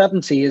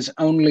uncertainty is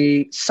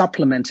only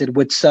supplemented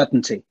with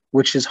certainty,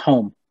 which is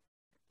home.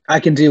 I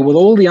can deal with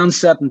all the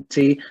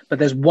uncertainty, but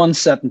there's one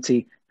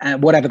certainty,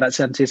 and whatever that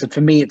certainty is. And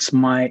for me, it's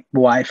my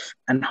wife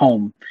and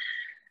home.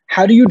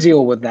 How do you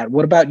deal with that?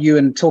 What about you?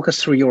 And talk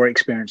us through your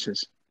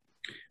experiences.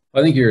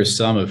 I think you're a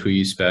sum of who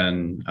you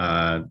spend,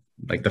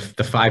 like the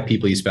 5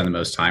 people you spend the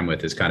most time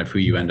with is kind of who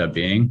you end up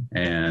being.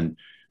 And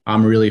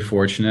I'm really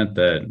fortunate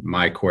that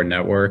my core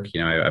network,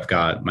 I've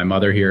got my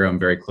mother here I'm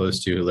very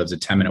close to, who lives a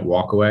 10-minute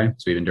walk away.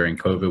 So even during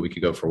COVID, we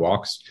could go for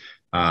walks.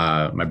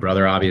 My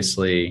brother,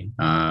 obviously,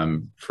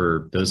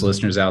 for those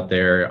listeners out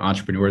there,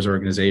 Entrepreneurs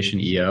Organization,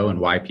 EO and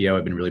YPO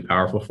have been really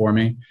powerful for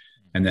me.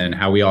 And then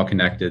how we all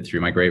connected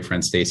through my great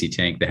friend Stacy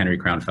Tank, the Henry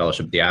Crown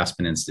Fellowship at the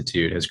Aspen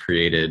Institute, has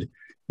created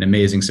an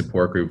amazing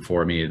support group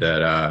for me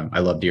that I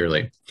love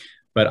dearly.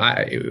 But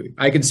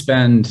I could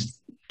spend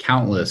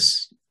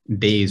countless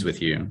days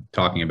with you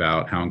talking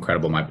about how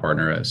incredible my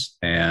partner is.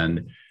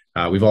 And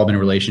we've all been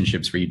in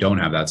relationships where you don't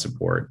have that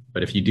support.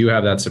 But if you do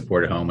have that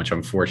support at home, which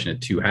I'm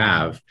fortunate to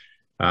have,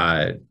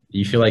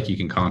 you feel like you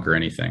can conquer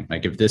anything.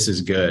 Like if this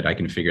is good, I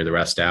can figure the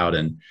rest out.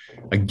 And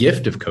a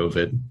gift of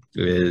COVID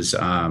is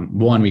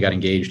one, we got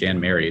engaged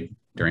and married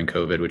during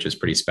COVID, which is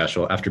pretty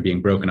special after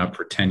being broken up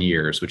for 10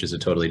 years, which is a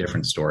totally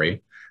different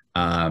story.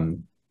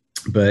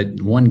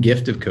 But one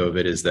gift of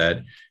COVID is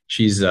that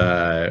she's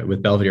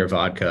with Belvedere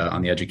Vodka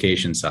on the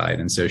education side.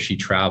 And so she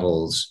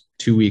travels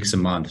 2 weeks a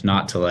month,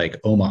 not to like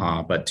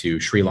Omaha, but to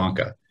Sri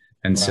Lanka.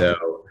 And wow.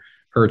 So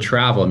her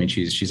travel, I mean,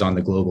 she's on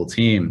the global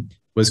team,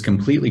 was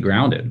completely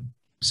grounded.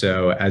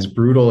 So as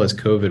brutal as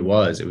COVID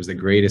was, it was the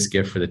greatest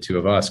gift for the two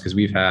of us because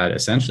we've had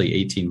essentially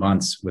 18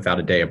 months without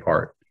a day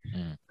apart.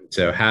 Mm.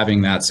 So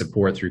having that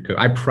support through COVID,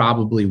 I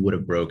probably would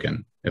have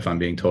broken, if I'm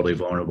being totally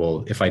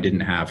vulnerable, if I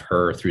didn't have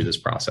her through this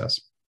process.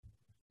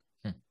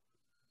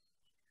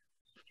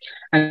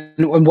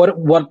 And what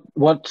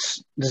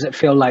does it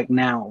feel like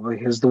now?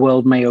 Because the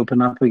world may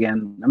open up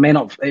again.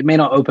 It may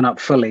not open up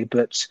fully,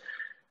 but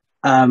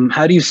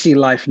how do you see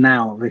life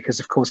now?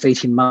 Because of course,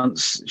 18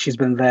 months she's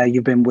been there.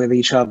 You've been with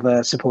each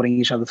other, supporting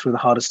each other through the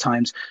hardest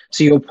times.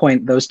 To your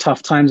point, those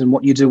tough times and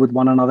what you do with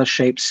one another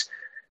shapes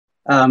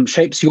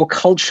your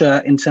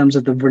culture in terms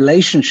of the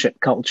relationship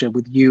culture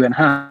with you and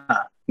her.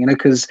 You know,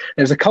 because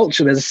there's a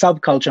culture, there's a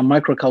subculture,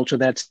 microculture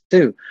there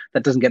too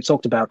that doesn't get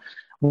talked about.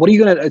 What are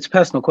you going to, it's a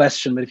personal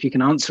question, but if you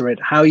can answer it,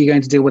 how are you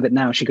going to deal with it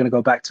now? Is she going to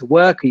go back to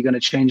work? Are you going to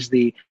change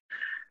the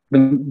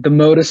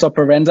modus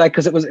operandi?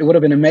 Because it would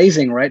have been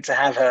amazing, right? To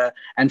have her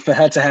and for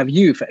her to have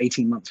you for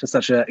 18 months for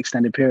such an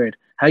extended period.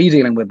 How are you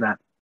dealing with that?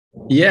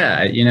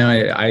 Yeah, you know,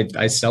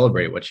 I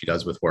celebrate what she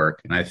does with work.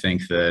 And I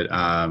think that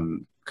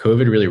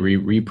COVID really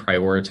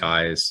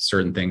reprioritized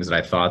certain things that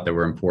I thought that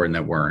were important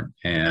that weren't.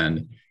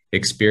 And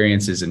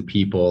experiences and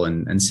people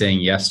and saying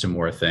yes to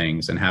more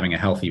things and having a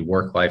healthy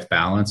work-life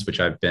balance,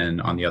 which I've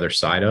been on the other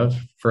side of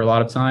for a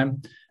lot of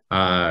time,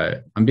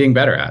 I'm being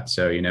better at.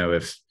 So, you know,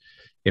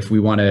 if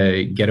we want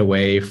to get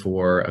away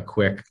for a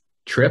quick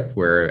trip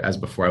where as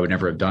before I would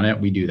never have done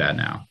it, we do that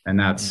now. And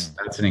that's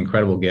an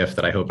incredible gift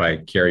that I hope I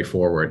carry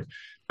forward.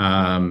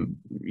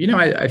 You know,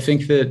 I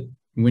think that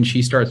when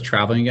she starts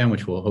traveling again,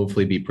 which will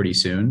hopefully be pretty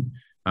soon,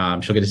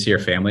 she'll get to see her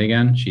family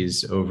again.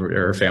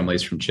 Her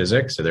family's from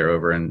Chiswick. So they're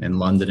over in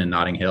London and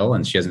Notting Hill,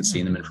 and she hasn't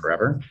seen them in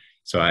forever.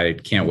 So I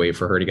can't wait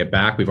for her to get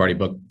back. We've already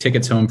booked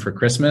tickets home for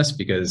Christmas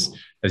because,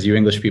 as you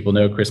English people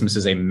know, Christmas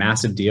is a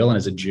massive deal. And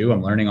as a Jew,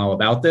 I'm learning all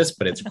about this,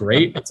 but it's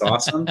great. It's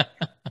awesome.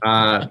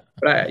 But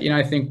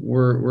I think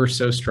we're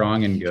so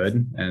strong and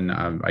good. And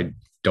I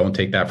don't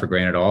take that for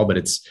granted at all, but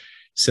it's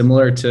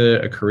similar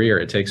to a career.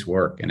 It takes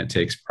work and it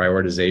takes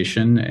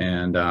prioritization.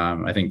 And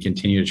I think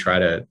continue to try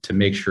to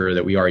make sure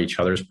that we are each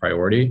other's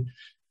priority.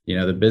 You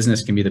know, the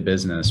business can be the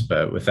business,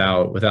 but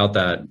without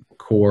that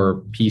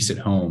core piece at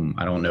home,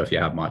 I don't know if you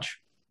have much.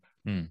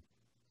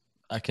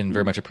 I can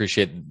very much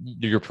appreciate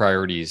your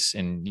priorities,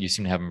 and you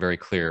seem to have them very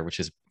clear, which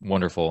is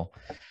wonderful.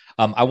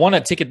 I want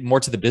to take it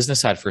more to the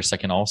business side for a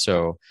second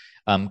also,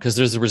 because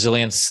there's the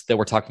resilience that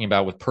we're talking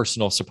about with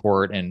personal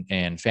support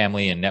and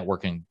family and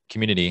network and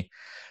community.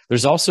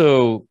 There's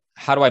also,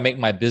 how do I make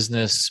my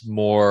business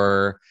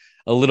a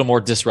little more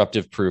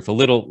disruptive proof, a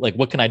little like,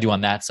 what can I do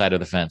on that side of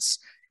the fence?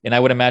 And I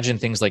would imagine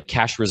things like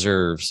cash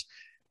reserves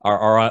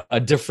are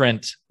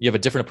you have a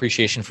different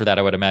appreciation for that,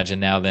 I would imagine,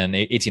 now than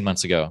 18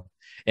 months ago,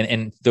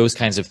 and those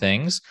kinds of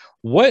things.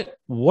 What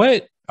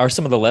are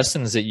some of the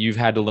lessons that you've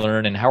had to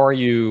learn, and how are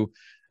you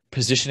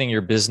positioning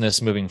your business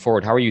moving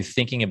forward? How are you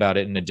thinking about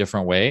it in a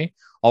different way?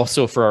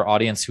 Also for our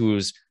audience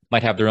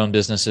might have their own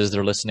businesses,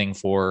 they're listening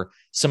for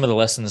some of the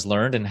lessons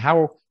learned, and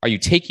how are you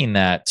taking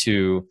that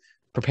to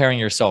preparing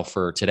yourself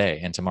for today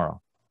and tomorrow?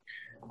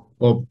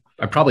 Well,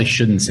 I probably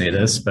shouldn't say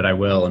this, but I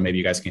will, and maybe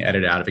you guys can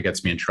edit it out if it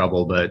gets me in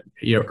trouble. But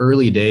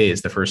early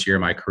days, the first year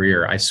of my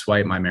career, I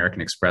swiped my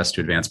American Express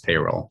to advance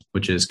payroll,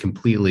 which is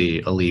completely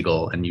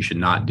illegal and you should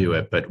not do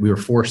it. But we were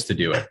forced to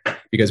do it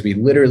because we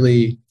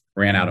literally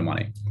ran out of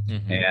money.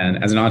 Mm-hmm.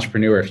 And as an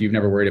entrepreneur, if you've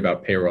never worried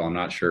about payroll, I'm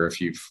not sure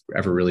if you've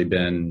ever really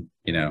been,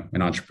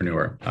 an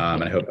entrepreneur.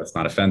 And I hope that's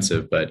not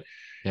offensive, but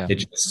yeah.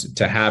 It's just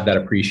to have that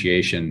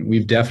appreciation.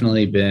 We've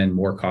definitely been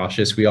more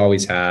cautious. We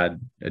always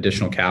had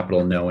additional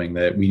capital, knowing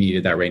that we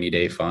needed that rainy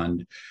day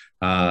fund.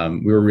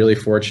 We were really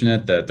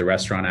fortunate that the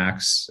restaurant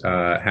acts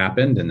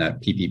happened and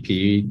that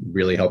PPP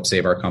really helped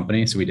save our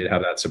company. So we did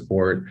have that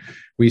support.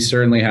 We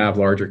certainly have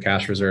larger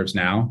cash reserves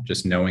now,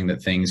 just knowing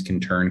that things can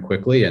turn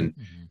quickly. And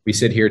we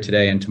sit here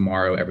today and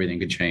tomorrow everything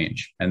could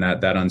change. And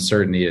that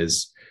uncertainty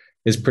is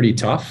pretty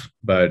tough,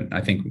 but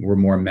I think we're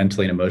more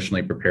mentally and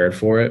emotionally prepared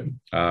for it.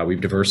 We've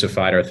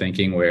diversified our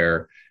thinking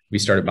where we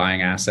started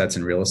buying assets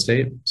in real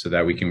estate so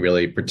that we can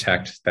really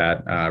protect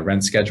that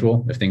rent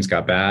schedule. If things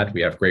got bad,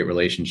 we have great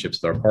relationships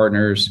with our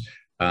partners.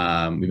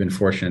 We've been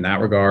fortunate in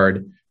that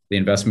regard. the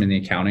investment in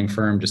the accounting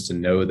firm, just to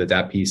know that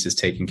that piece is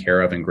taken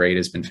care of and great,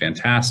 has been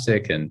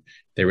fantastic. And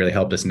they really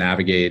helped us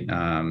navigate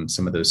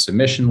some of those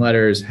submission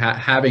letters.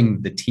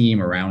 Having the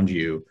team around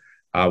you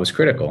was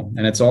critical.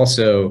 And it's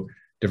also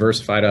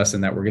diversified us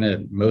in that we're going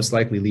to most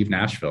likely leave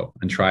Nashville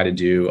and try to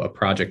do a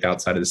project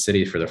outside of the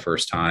city for the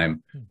first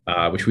time,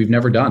 which we've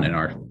never done in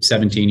our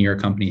 17-year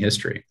company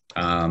history.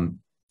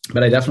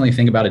 But I definitely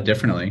think about it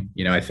differently.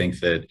 I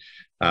think that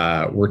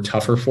we're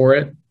tougher for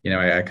it.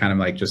 I kind of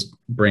like, just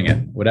bring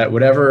it,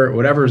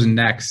 whatever's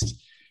next.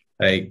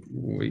 Like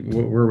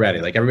we're ready.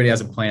 Like everybody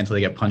has a plan until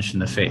they get punched in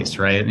the face,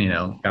 right?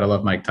 Gotta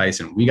love Mike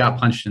Tyson. We got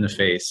punched in the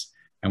face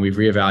and we've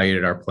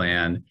reevaluated our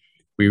plan.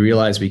 We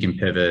realize we can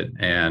pivot,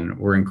 and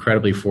we're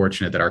incredibly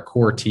fortunate that our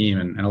core team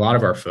and a lot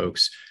of our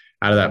folks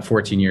out of that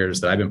 14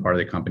 years that I've been part of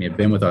the company have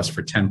been with us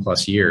for 10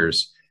 plus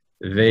years.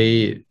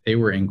 They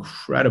were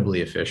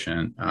incredibly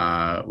efficient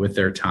with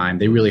their time.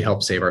 They really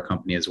helped save our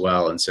company as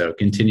well. And so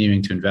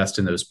continuing to invest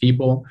in those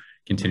people,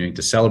 continuing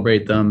to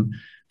celebrate them,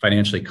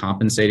 financially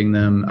compensating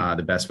them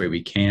the best way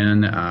we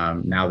can.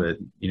 Now that,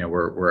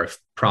 we're a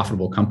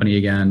profitable company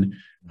again,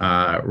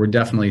 we're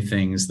definitely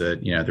things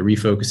that, the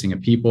refocusing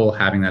of people,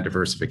 having that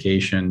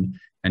diversification,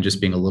 and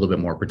just being a little bit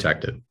more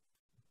protective.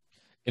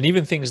 And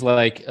even things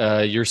like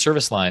your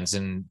service lines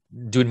and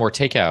doing more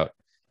takeout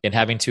and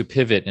having to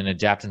pivot and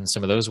adapt in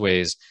some of those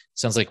ways.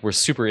 Sounds like we're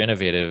super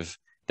innovative.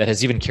 That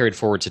has even carried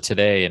forward to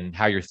today, and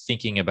how you're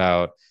thinking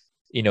about,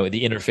 the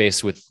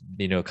interface with,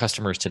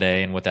 customers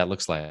today and what that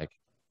looks like.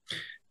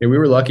 Yeah, we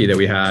were lucky that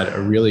we had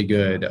a really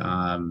good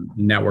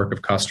network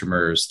of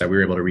customers that we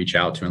were able to reach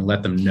out to and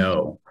let them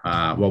know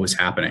what was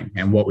happening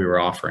and what we were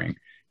offering.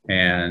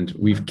 And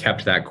we've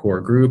kept that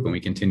core group and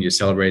we continue to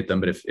celebrate them.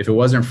 But if it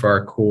wasn't for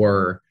our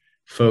core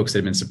folks that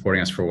have been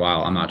supporting us for a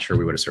while, I'm not sure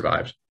we would have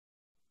survived.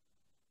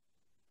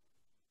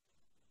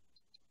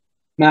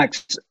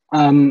 Max,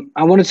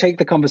 I want to take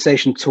the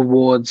conversation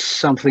towards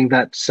something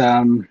that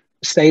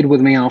stayed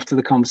with me after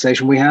the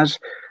conversation we had.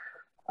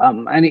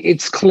 And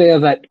it's clear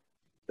that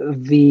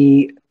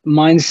the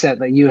mindset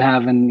that you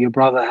have and your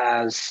brother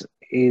has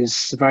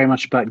is very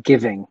much about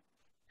giving.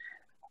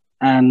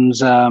 And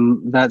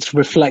that's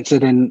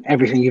reflected in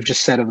everything you've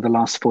just said over the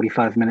last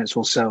 45 minutes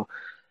or so.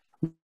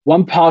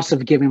 One part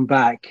of giving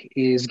back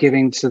is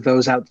giving to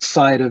those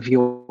outside of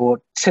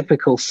your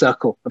typical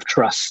circle of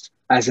trust,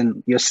 as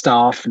in your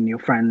staff and your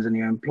friends and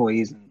your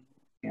employees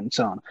and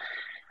so on.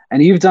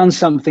 And you've done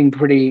something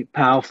pretty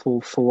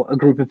powerful for a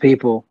group of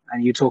people,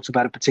 and you talked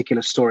about a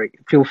particular story.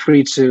 Feel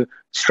free to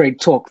straight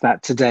talk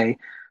that today.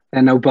 There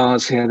are no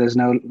bars here.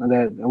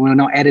 We're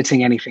not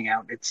editing anything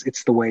out.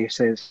 It's the way it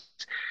is.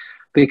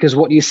 Because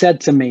what you said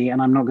to me, and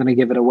I'm not going to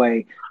give it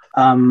away,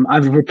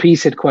 I've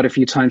repeated quite a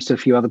few times to a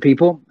few other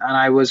people, and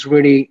I was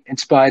really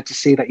inspired to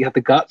see that you had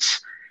the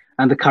guts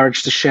and the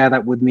courage to share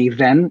that with me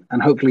then,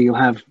 and hopefully you'll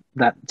have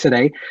that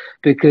today,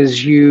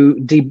 because you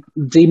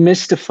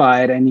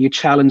demystified and you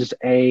challenged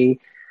a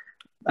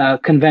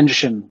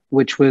convention,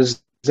 which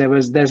was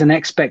there's an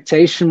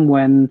expectation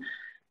when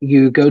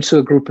you go to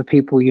a group of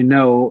people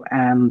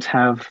and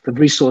have the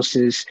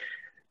resources,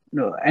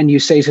 and you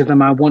say to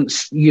them, I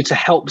want you to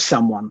help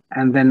someone,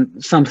 and then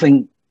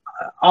something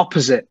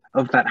opposite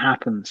of that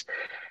happens.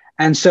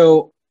 And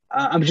so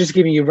I'm just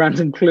giving you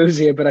random clues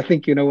here, but I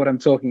think you know what I'm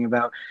talking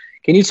about.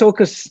 Can you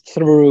talk us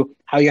through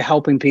how you're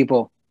helping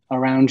people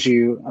around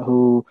you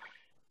who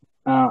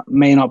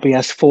may not be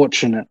as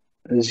fortunate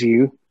as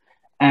you,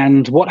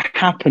 and what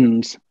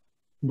happened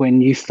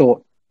when you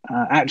thought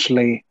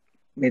actually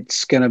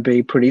it's going to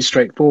be pretty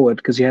straightforward,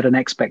 because you had an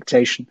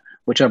expectation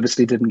which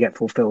obviously didn't get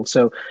fulfilled?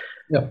 So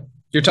yeah,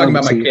 you're talking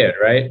about my kid,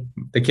 right?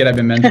 The kid I've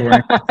been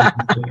mentoring since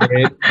 5th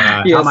grade.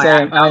 Yes,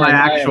 not my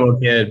actual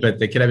kid, but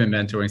the kid I've been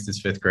mentoring since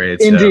 5th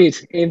grade.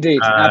 Indeed,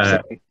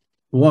 absolutely.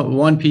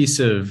 One piece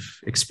of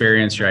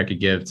experience here I could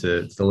give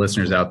to the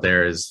listeners out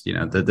there is,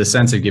 the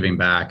sense of giving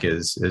back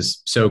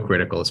is so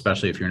critical,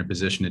 especially if you're in a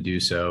position to do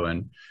so.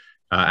 And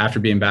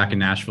after being back in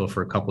Nashville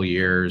for a couple of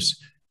years,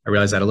 I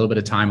realized I had a little bit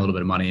of time, a little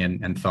bit of money,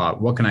 and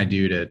thought, what can I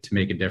do to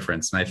make a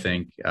difference? And I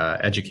think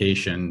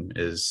education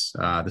is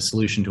the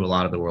solution to a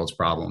lot of the world's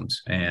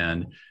problems.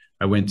 And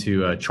I went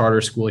to a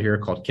charter school here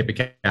called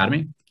KIPP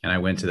Academy, and I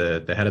went to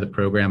the head of the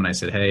program and I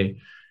said, hey,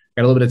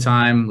 got a little bit of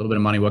time, a little bit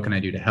of money. What can I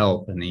do to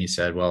help? And he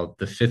said, well,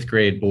 the 5th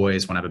grade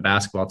boys want to have a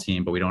basketball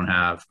team, but we don't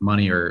have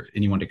money or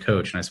anyone to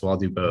coach. And I said, well, I'll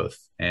do both.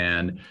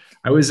 And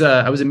I was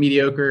a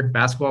mediocre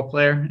basketball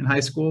player in high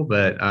school,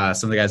 but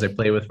some of the guys I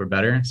played with were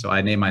better. So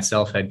I named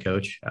myself head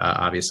coach,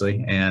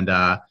 obviously, and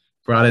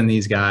brought in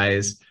these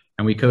guys,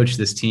 and we coached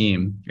this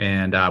team,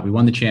 and we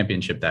won the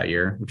championship that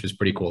year, which was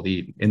pretty cool.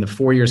 In the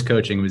 4 years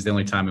coaching, it was the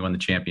only time we won the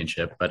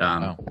championship. But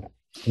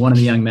one of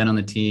the young men on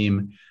the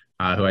team,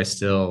 who I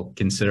still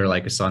consider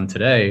like a son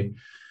today,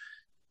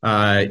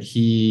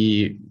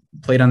 he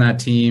played on that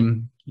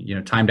team,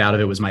 timed out of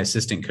it, was my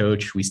assistant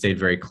coach. We stayed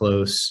very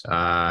close.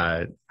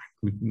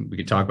 We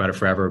could talk about it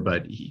forever,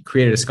 but he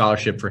created a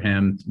scholarship for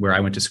him where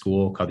I went to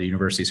school called the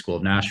University School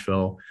of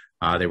Nashville.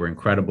 They were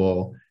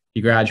incredible.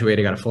 he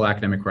graduated, got a full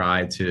academic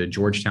ride to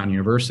Georgetown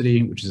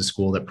University, which is a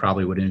school that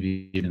probably wouldn't have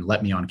even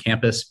let me on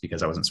campus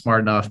because I wasn't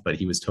smart enough, but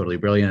he was totally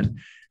brilliant.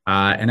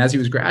 And as he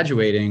was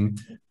graduating,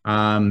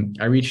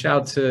 I reached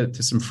out to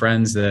some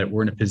friends that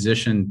were in a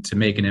position to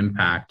make an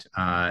impact,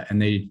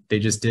 and they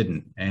just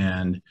didn't.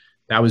 And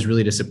that was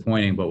really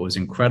disappointing. But what was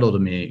incredible to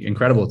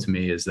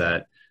me is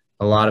that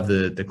a lot of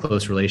the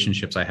close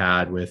relationships I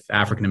had with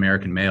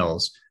African-American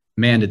males,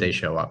 man, did they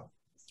show up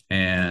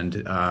and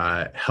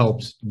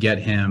helped get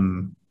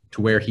him to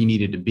where he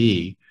needed to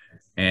be.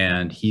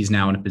 And he's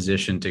now in a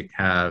position to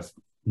have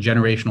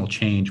generational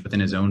change within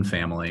his own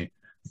family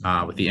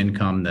with the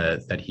income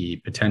that he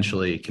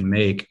potentially can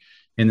make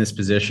in this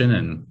position.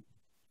 And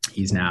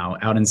he's now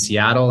out in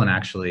Seattle and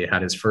actually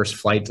had his first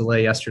flight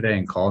delay yesterday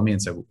and called me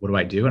and said, "What do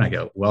I do?" And I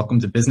go, "Welcome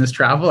to business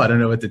travel. I don't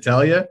know what to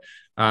tell you."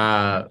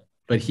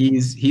 But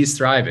he's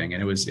thriving.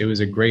 And it was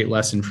a great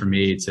lesson for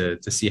me to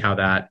see how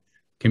that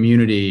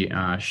community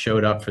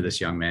showed up for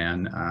this young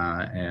man.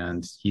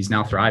 And he's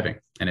now thriving.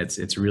 And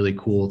it's really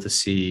cool to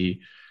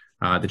see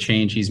the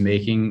change he's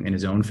making in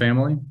his own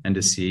family, and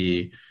to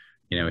see,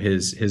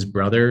 his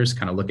brothers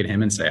kind of look at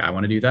him and say, "I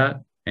want to do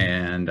that."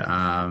 And,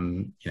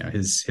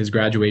 his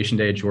graduation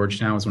day at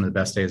Georgetown was one of the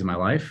best days of my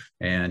life.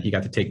 And he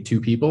got to take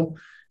two people.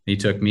 He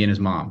took me and his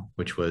mom,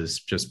 which was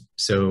just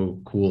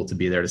so cool to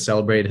be there to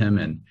celebrate him.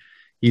 And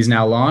he's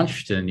now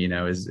launched and,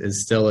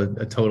 is still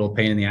a total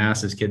pain in the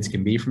ass as kids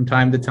can be from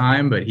time to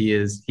time, but he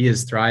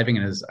is thriving.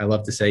 And as I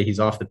love to say, he's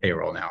off the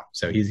payroll now.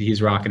 So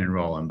he's rocking and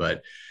rolling.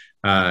 But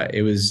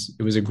it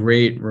was a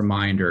great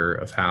reminder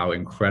of how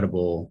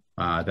incredible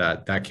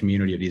that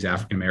community of these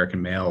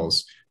African-American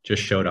males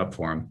just showed up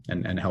for him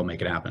and helped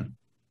make it happen.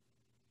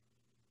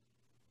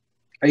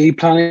 Are you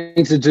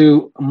planning to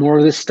do more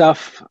of this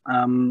stuff?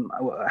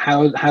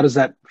 How does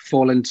that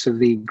fall into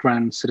the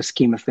grand sort of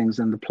scheme of things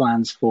and the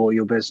plans for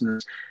your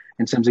business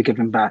in terms of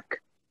giving back?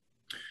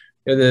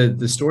 Yeah,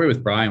 the story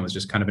with Brian was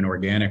just kind of an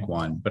organic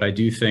one, but I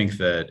do think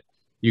that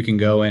you can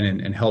go in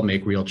and help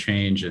make real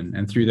change.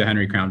 And through the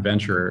Henry Crown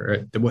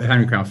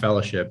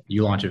Fellowship,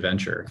 you launch a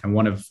venture. And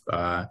one of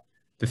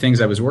the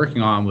things I was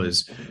working on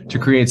was to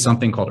create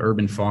something called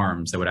urban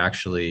farms that would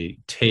actually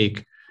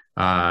take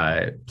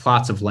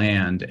plots of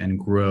land and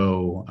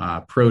grow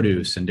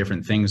produce and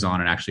different things on,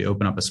 and actually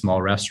open up a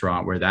small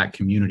restaurant where that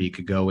community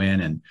could go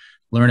in and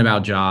learn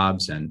about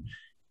jobs and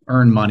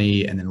earn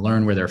money, and then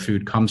learn where their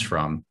food comes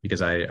from.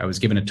 Because I was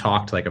given a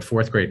talk to like a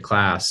fourth grade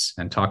class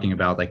and talking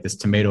about like this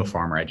tomato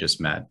farmer I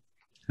just met.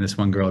 And this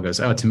one girl goes,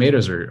 "Oh,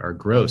 tomatoes are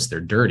gross. They're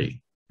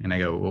dirty." And I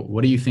go, "Well,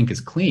 what do you think is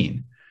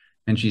clean?"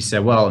 And she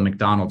said, "Well, a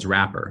McDonald's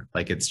wrapper.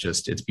 Like it's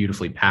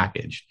beautifully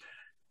packaged."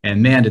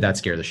 And man, did that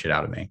scare the shit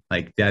out of me.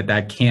 Like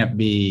that can't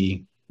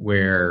be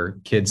where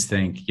kids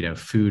think,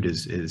 food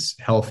is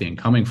healthy and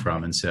coming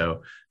from. And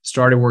so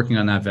started working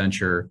on that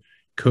venture.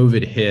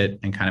 COVID hit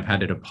and kind of had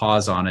to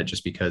pause on it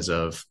just because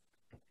of,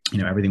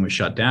 everything was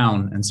shut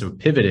down. And so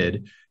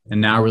pivoted, and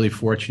now really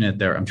fortunate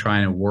that I'm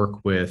trying to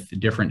work with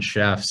different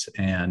chefs,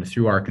 and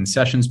through our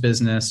concessions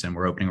business, and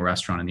we're opening a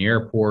restaurant in the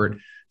airport,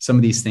 some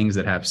of these things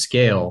that have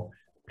scale,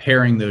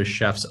 pairing those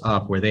chefs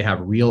up where they have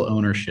real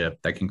ownership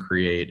that can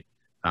create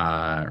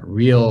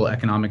real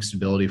economic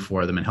stability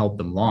for them and help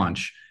them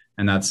launch.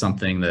 And that's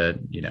something that,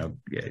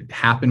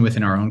 happened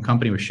within our own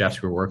company with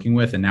chefs we're working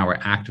with. And now we're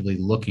actively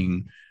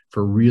looking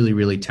for really,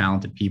 really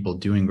talented people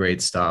doing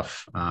great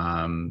stuff,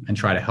 and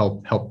try to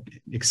help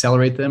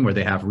accelerate them where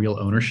they have real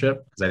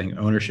ownership. Because I think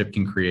ownership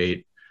can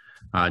create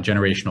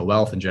generational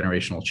wealth and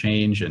generational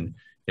change. And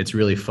it's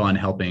really fun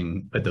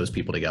helping put those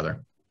people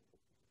together.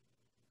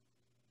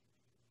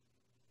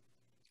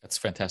 That's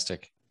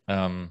fantastic.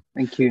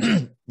 Thank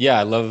you. Yeah,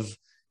 I love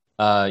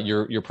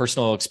your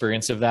personal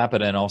experience of that,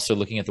 but then also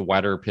looking at the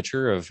wider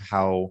picture of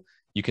how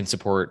you can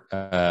support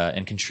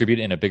and contribute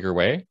in a bigger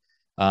way.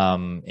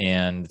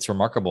 And it's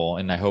remarkable.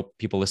 And I hope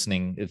people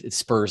listening, it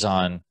spurs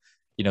on,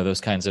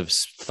 those kinds of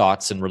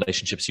thoughts and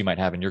relationships you might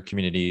have in your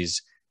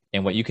communities,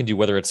 and what you can do,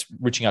 whether it's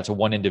reaching out to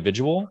one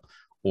individual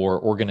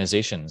or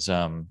organizations.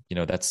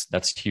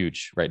 That's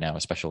huge right now,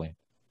 especially.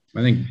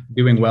 I think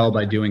doing well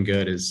by doing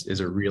good is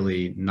a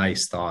really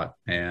nice thought.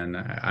 And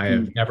I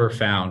have never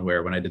found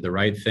where when I did the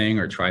right thing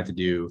or tried to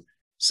do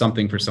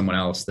something for someone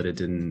else that it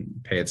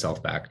didn't pay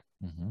itself back.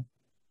 Mm-hmm.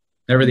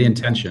 Never the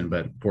intention,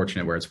 but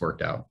fortunate where it's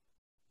worked out.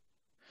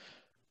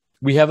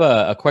 We have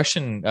a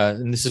question,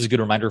 and this is a good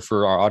reminder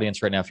for our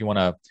audience right now. If you want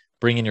to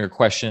bring in your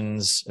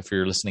questions, if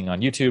you're listening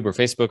on YouTube or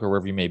Facebook or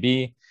wherever you may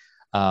be,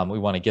 we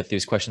want to get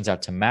these questions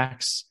out to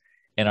Max.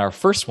 And our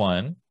first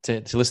one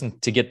to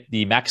get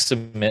the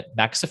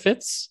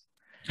Maxifits.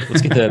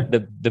 Let's get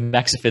the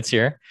Maxifits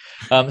here.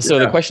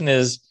 The question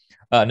is,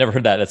 never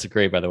heard that. That's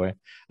great, by the way.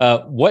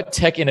 What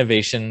tech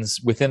innovations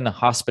within the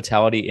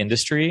hospitality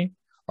industry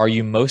are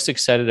you most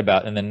excited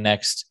about in the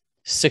next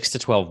 6 to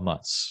 12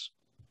 months?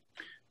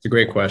 It's a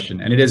great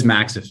question. And it is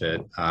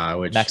Maxifit,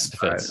 which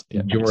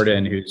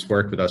Jordan, who's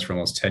worked with us for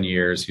almost 10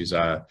 years, who's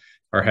our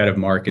head of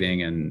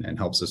marketing and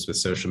helps us with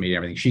social media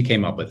and everything. She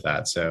came up with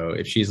that. So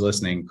if she's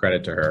listening,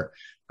 credit to her.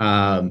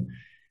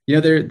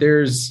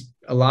 There's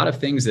a lot of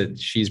things that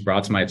she's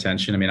brought to my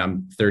attention. I mean,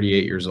 I'm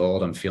 38 years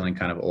old. I'm feeling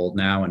kind of old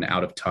now and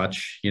out of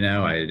touch.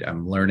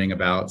 I'm learning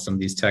about some of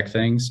these tech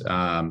things.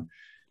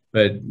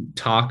 But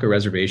Tock, a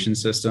reservation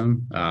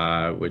system,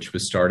 which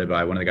was started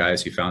by one of the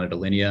guys who founded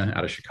Alinea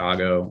out of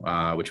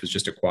Chicago, which was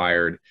just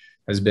acquired,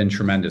 has been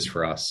tremendous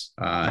for us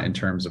in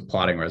terms of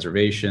plotting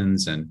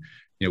reservations. And,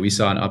 we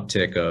saw an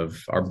uptick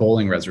of our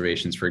bowling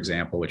reservations, for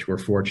example, which we're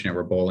fortunate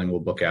where bowling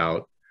will book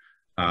out,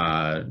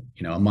 a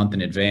month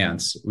in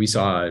advance. We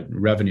saw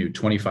revenue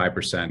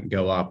 25%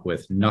 go up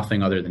with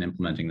nothing other than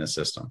implementing this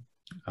system.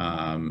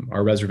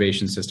 Our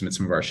reservation system at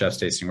some of our chef's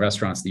tasting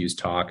restaurants that use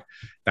Tock,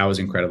 that was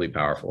incredibly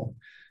powerful.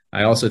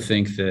 I also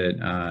think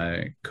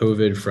that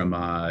COVID, from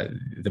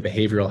the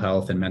behavioral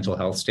health and mental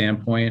health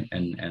standpoint,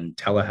 and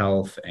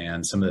telehealth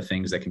and some of the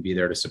things that can be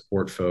there to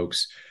support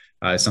folks,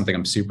 is something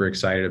I'm super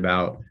excited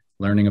about,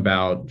 learning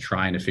about,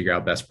 trying to figure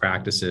out best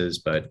practices,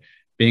 but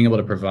being able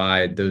to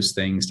provide those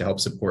things to help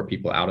support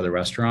people out of the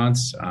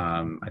restaurants.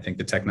 I think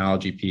the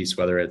technology piece,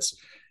 whether it's,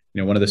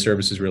 one of the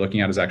services we're looking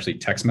at is actually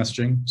text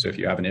messaging. So if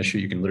you have an issue,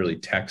 you can literally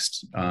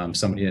text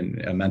somebody,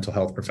 a mental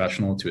health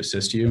professional, to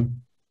assist you,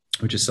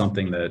 which is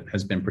something that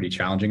has been pretty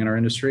challenging in our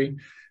industry.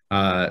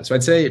 So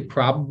I'd say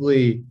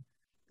probably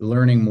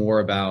learning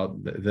more about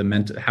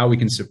how we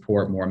can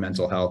support more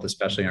mental health,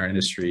 especially in our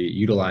industry,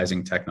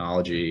 utilizing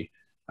technology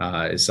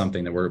is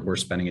something that we're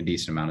spending a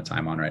decent amount of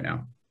time on right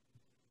now.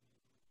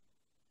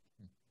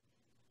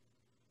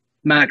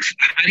 Max,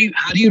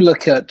 how do you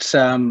look at,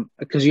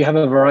 because you have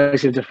a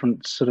variety of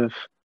different sort of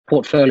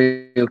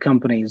portfolio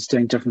companies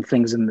doing different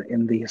things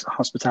in the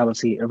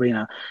hospitality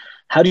arena.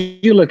 How do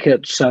you look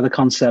at the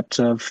concept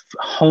of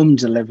home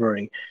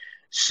delivery?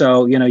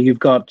 So, you've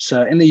got,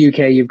 in the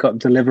UK, you've got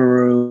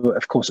Deliveroo,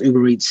 of course,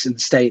 Uber Eats in the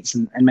States,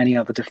 and many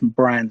other different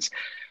brands.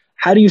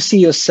 How do you see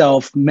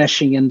yourself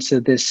meshing into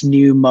this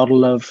new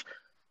model of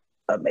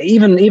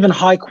even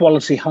high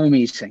quality home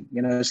eating?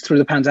 As through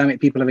the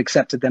pandemic, people have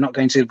accepted they're not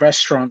going to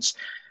restaurants,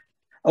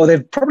 or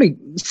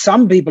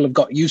some people have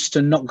got used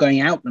to not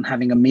going out and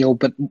having a meal,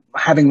 but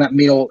having that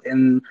meal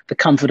in the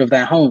comfort of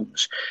their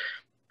homes.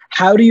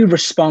 How do you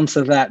respond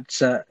to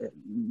that?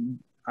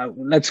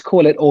 Let's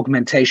call it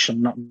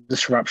augmentation, not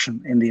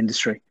disruption in the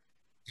industry.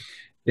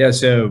 Yeah.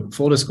 So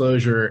full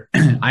disclosure,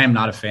 I am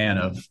not a fan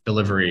of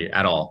delivery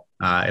at all.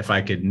 If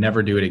I could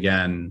never do it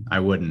again, I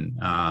wouldn't.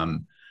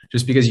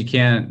 Just because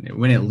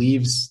when it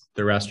leaves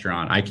the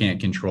restaurant, I can't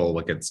control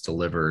what gets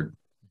delivered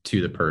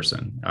to the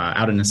person.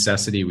 Out of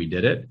necessity, we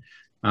did it.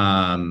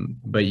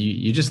 But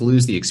you just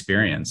lose the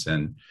experience.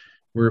 And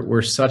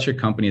we're such a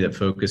company that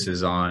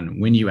focuses on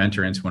when you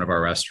enter into one of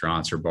our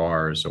restaurants or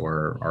bars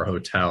or our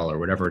hotel or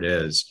whatever it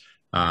is,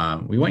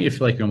 we want you to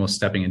feel like you're almost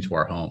stepping into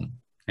our home.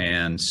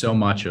 And so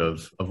much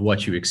of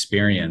what you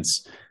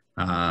experience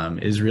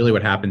is really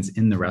what happens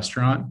in the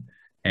restaurant.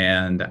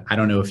 And I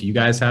don't know if you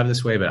guys have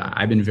this way, but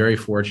I've been very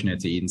fortunate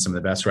to eat in some of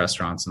the best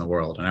restaurants in the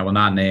world. And I will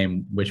not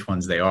name which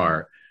ones they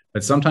are,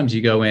 but sometimes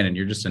you go in and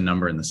you're just a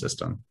number in the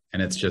system, and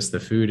it's just the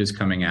food is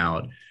coming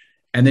out.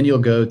 And then you'll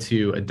go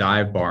to a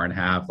dive bar and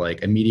have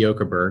like a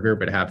mediocre burger,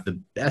 but have the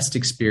best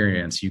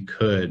experience you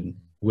could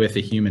with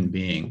a human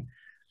being.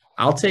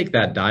 I'll take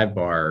that dive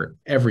bar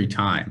every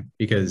time,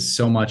 because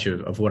so much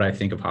of what I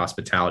think of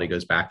hospitality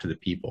goes back to the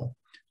people.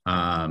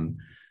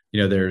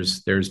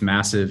 There's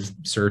massive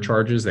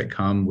surcharges that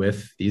come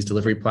with these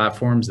delivery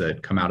platforms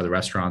that come out of the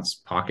restaurant's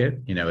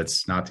pocket.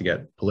 It's not to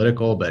get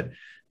political, but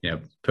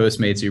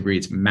Postmates, Uber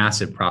Eats,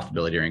 massive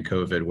profitability during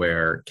COVID,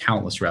 where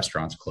countless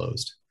restaurants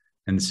closed.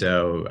 And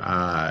so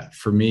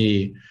for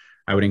me,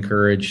 I would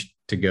encourage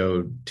to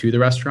go to the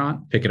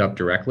restaurant, pick it up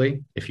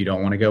directly if you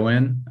don't want to go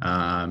in,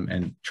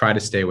 and try to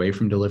stay away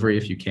from delivery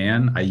if you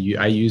can. I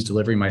use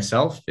delivery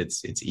myself.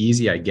 It's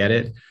easy. I get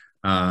it.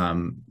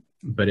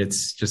 But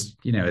it's just,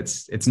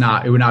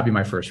 it would not be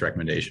my first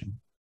recommendation.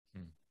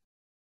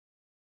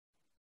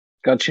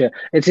 Gotcha.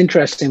 It's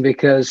interesting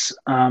because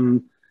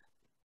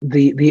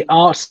the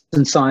art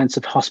and science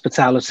of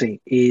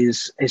hospitality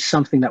is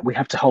something that we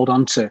have to hold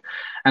on to.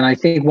 And I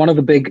think one of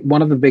the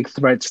big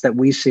threats that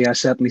we see, I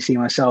certainly see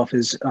myself,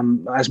 is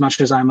as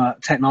much as I'm a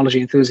technology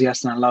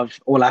enthusiast and I love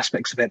all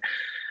aspects of it,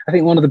 I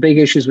think one of the big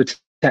issues with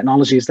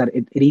technology is that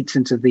it eats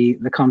into the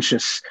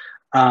conscious,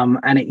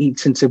 and it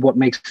eats into what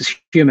makes us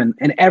human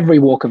in every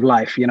walk of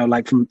life,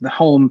 like from the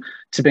home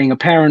to being a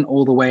parent,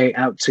 all the way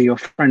out to your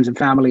friends and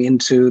family,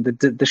 into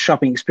the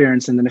shopping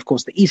experience, and then of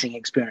course the eating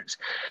experience.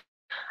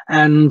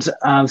 And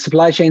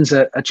supply chains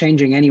are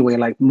changing anyway.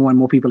 Like more and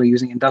more people are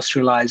using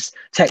industrialized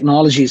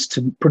technologies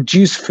to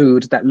produce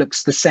food that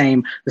looks the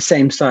same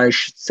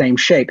size, same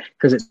shape,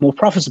 because it's more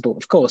profitable,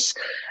 of course.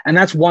 And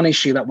that's one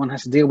issue that one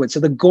has to deal with.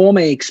 So the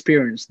gourmet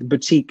experience, the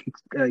boutique,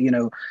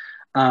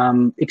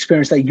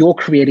 experience that you're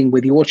creating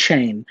with your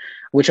chain,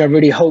 which I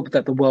really hope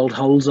that the world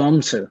holds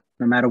on to,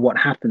 no matter what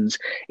happens,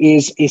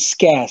 is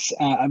scarce.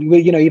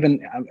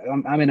 Even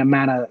I'm in a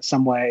manor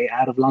somewhere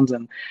out of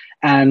London,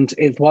 and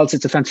whilst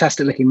it's a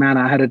fantastic looking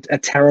manor, I had a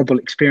terrible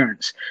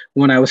experience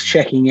when I was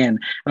checking in.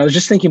 I was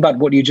just thinking about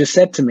what you just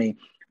said to me.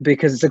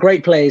 because it's a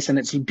great place and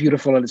it's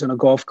beautiful and it's on a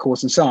golf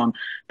course and so on.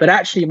 But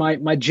actually,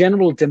 my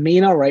general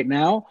demeanor right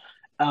now,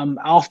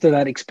 after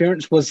that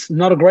experience, was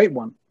not a great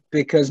one,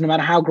 because no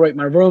matter how great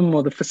my room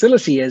or the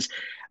facility is,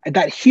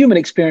 that human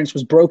experience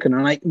was broken.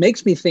 And it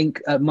makes me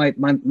think my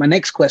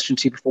next question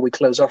to you before we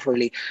close off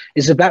really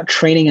is about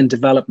training and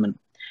development.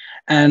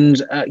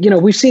 And,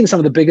 we've seen some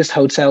of the biggest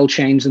hotel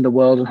chains in the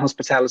world and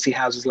hospitality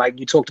houses, like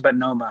you talked about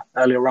Noma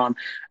earlier on.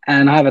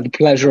 And I had the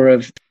pleasure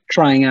of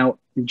trying out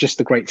just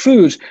the great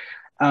food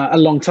a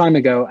long time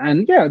ago.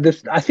 And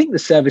I think the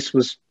service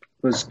was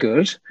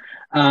good.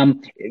 I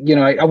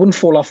wouldn't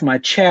fall off my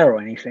chair or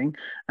anything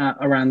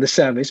around the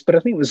service, but I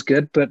think it was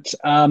good. But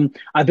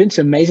I've been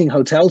to amazing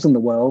hotels in the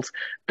world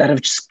that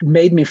have just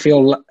made me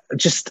feel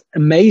just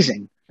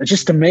amazing.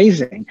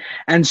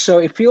 And so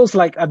it feels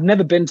like I've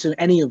never been to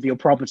any of your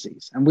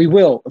properties. And we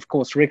will, of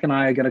course, Rick and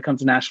I are going to come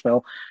to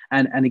Nashville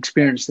and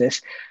experience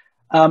this.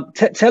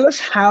 Tell us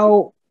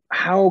how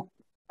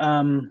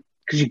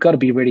because you've got to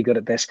be really good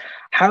at this,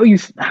 how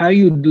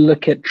you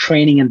look at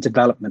training and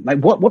development. Like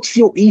what's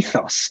your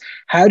ethos?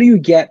 How do you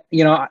get,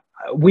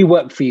 we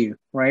work for you,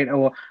 right?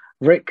 Or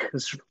Rick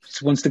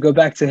wants to go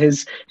back to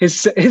his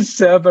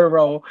server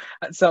role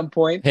at some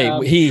point. Hey,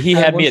 he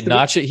had me at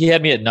nacho. He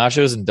had me at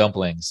nachos and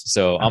dumplings.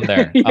 So I'm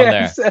there.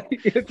 I'm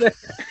there.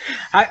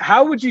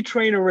 How would you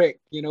train a Rick?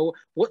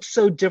 What's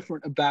so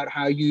different about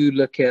how you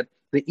look at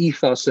the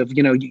ethos of,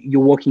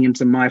 you're walking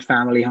into my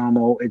family home,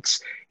 or it's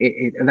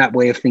that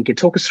way of thinking?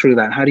 Talk us through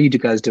that. How do you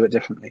guys do it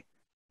differently?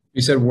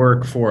 You said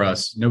work for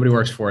us. Nobody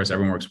works for us.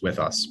 Everyone works with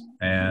us.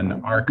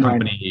 And our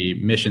company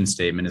mission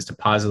statement is to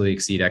positively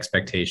exceed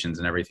expectations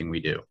in everything we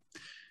do.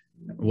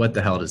 What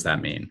the hell does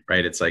that mean,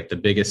 right? It's like the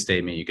biggest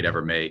statement you could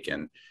ever make.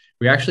 And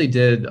we actually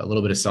did a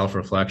little bit of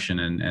self-reflection,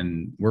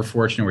 and we're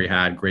fortunate we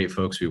had great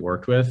folks we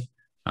worked with.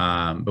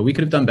 But we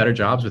could have done better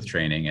jobs with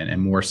training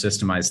and more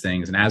systemized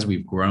things. And as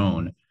we've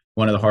grown,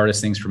 one of the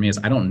hardest things for me is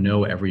I don't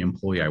know every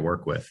employee I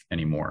work with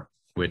anymore,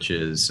 which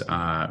is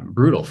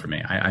brutal for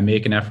me. I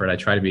make an effort. I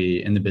try to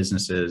be in the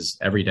businesses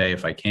every day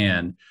if I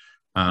can,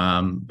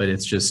 but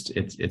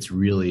it's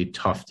really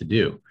tough to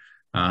do.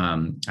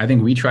 I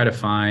think we try to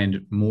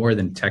find more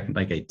than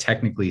a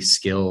technically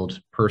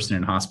skilled person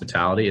in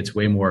hospitality. It's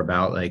way more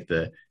about like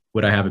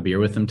would I have a beer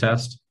with them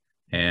test.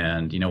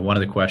 And, one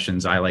of the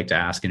questions I like to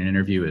ask in an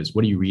interview is,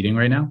 what are you reading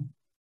right now?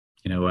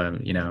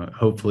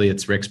 Hopefully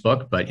it's Rick's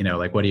book, but,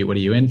 what are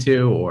you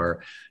into?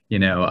 Or,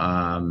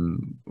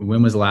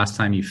 when was the last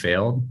time you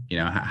failed?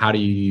 How do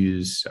you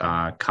use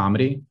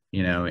comedy,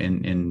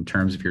 in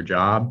terms of your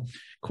job?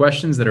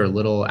 Questions that are a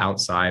little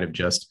outside of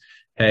just,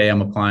 hey,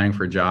 I'm applying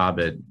for a job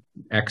at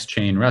X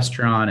chain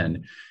restaurant.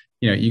 And,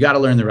 you got to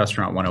learn the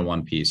restaurant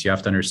 101 piece. You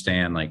have to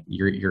understand like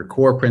your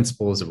core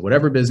principles of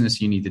whatever business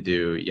you need to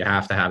do. You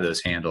have to have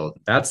those handled.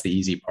 That's the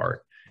easy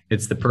part.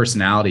 It's the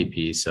personality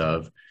piece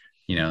of,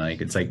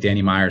 it's like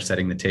Danny Meyer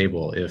setting the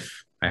table.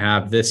 If I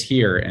have this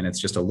here and it's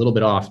just a little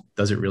bit off,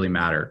 does it really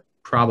matter?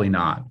 Probably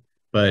not.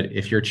 But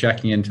if you're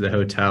checking into the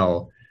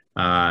hotel,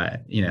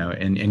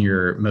 in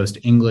your most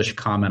English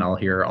comment I'll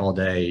hear all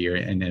day, you're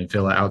in a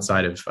villa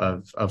outside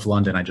of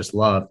London I just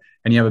love,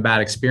 and you have a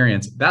bad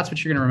experience, that's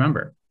what you're going to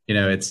remember.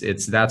 That's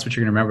what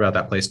you're going to remember about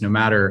that place, no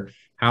matter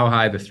how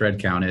high the thread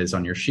count is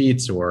on your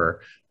sheets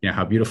or,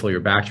 how beautiful your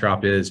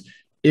backdrop is.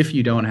 If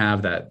you don't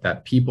have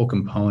that people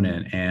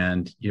component,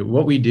 and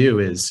what we do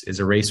is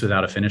a race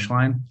without a finish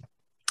line.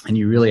 And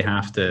you really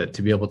have to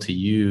be able to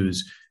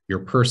use your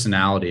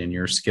personality and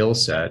your skill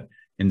set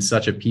in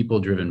such a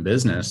people-driven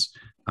business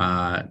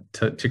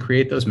to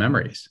create those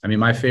memories. I mean,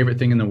 my favorite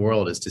thing in the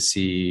world is to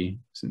see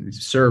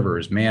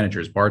servers,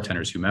 managers,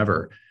 bartenders,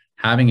 whomever,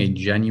 having a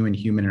genuine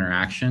human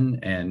interaction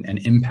and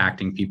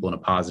impacting people in a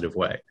positive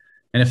way.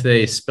 And if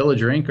they spill a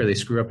drink or they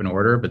screw up an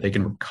order, but they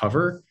can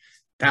recover,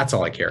 that's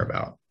all I care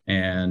about.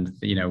 And,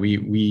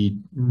 we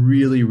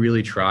really,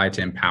 really try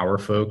to empower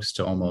folks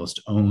to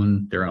almost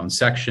own their own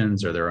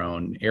sections or their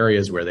own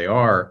areas where they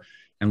are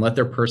and let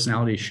their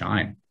personality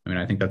shine. I mean,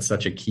 I think that's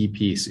such a key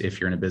piece if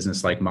you're in a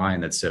business like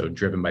mine that's so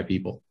driven by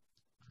people.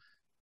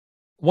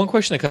 One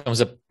question that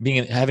comes up,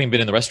 having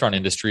been in the restaurant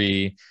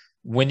industry,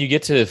 when you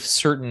get to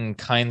certain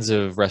kinds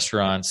of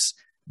restaurants,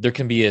 there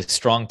can be a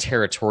strong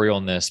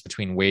territorialness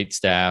between wait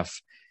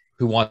staff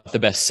who want the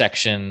best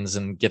sections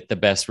and get the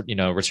best,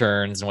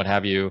 returns and what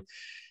have you.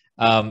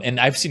 And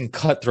I've seen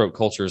cutthroat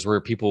cultures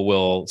where people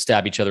will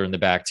stab each other in the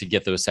back to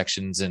get those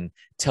sections and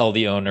tell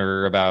the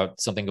owner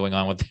about something going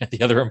on with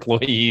the other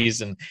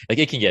employees. And like,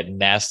 it can get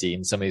nasty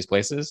in some of these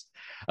places.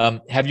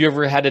 Have you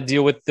ever had to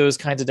deal with those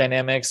kinds of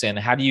dynamics, and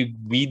how do you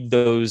weed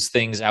those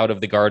things out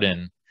of the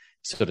garden,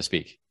 so to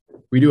speak?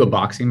 We do a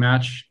boxing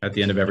match at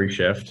the end of every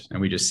shift and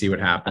we just see what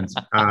happens.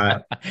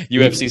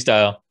 UFC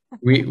style.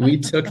 We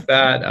took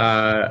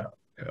that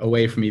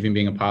away from even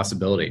being a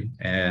possibility,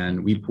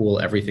 and we pool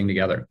everything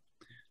together.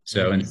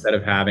 So instead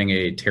of having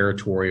a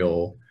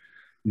territorial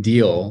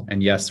deal,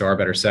 and yes, there are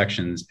better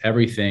sections,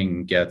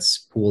 everything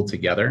gets pooled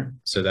together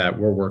so that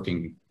we're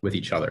working with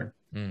each other.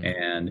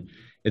 And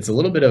it's a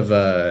little bit of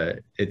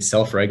it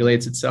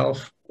self-regulates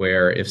itself,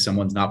 where if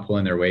someone's not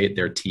pulling their weight,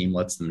 their team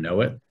lets them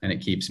know it. And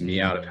it keeps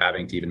me out of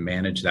having to even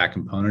manage that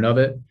component of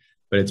it.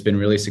 But it's been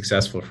really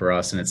successful for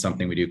us, and it's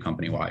something we do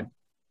company-wide.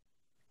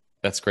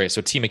 That's great.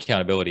 So team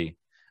accountability.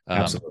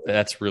 Absolutely.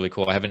 That's really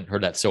cool. I haven't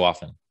heard that so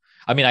often.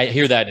 I mean, I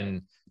hear that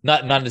in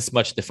not as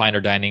much the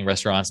finer dining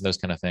restaurants and those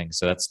kind of things.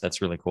 So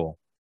that's really cool.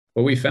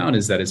 What we found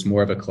is that it's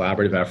more of a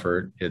collaborative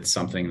effort. It's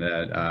something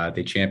that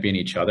they champion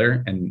each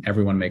other, and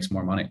everyone makes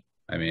more money.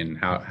 I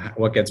mean,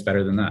 what gets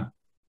better than that?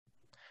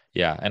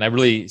 Yeah. And it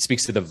really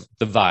speaks to the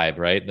vibe,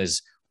 right?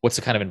 Is what's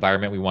the kind of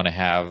environment we want to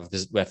have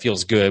that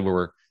feels good, where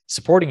we're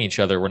supporting each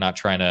other. We're not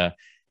trying to,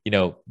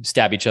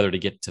 stab each other to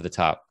get to the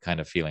top kind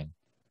of feeling.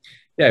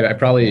 Yeah, I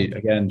probably,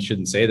 again,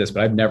 shouldn't say this,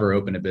 but I've never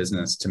opened a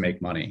business to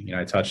make money.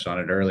 I touched on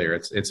it earlier.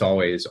 It's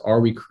always,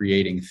 are we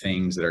creating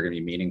things that are going to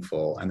be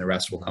meaningful, and the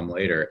rest will come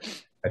later?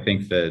 I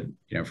think that,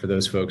 for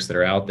those folks that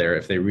are out there,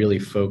 if they really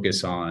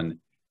focus on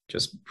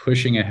just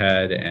pushing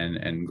ahead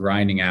and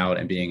grinding out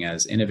and being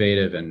as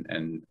innovative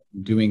and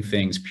doing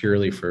things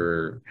purely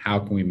for how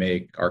can we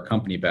make our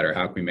company better?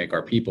 How can we make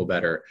our people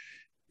better?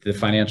 The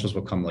financials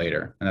will come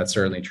later. And that's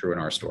certainly true in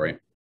our story.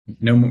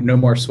 No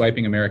more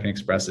swiping American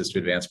Expresses to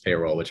advance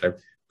payroll, which I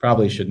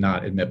probably should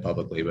not admit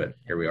publicly, but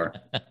here we are.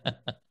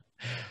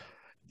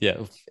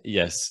 Yeah.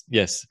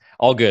 Yes.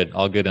 All good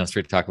on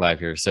Straight Talk Live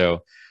here.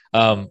 So,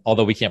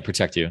 although we can't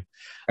protect you.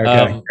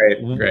 Okay,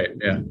 great.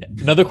 Yeah.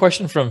 Another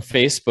question from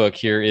Facebook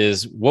here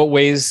is, what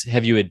ways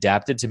have you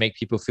adapted to make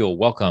people feel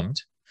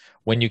welcomed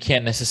when you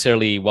can't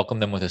necessarily welcome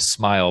them with a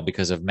smile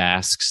because of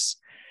masks?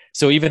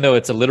 So even though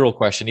it's a literal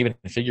question, even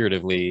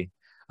figuratively,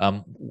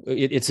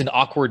 it's an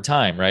awkward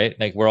time, right?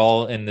 Like we're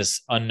all in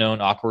this unknown,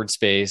 awkward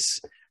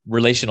space,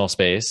 relational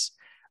space.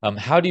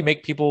 How do you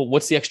make people,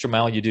 what's the extra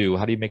mile you do?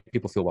 How do you make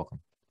people feel welcome?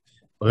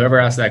 Well, whoever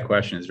asked that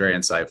question is very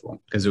insightful,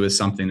 because it was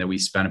something that we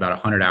spent about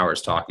 100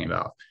 hours talking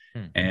about.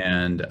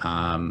 And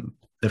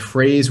the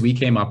phrase we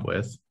came up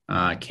with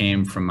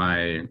came from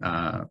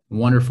my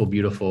wonderful,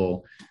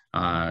 beautiful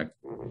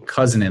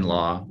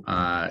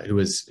cousin-in-law, who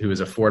was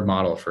a Ford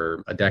model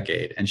for a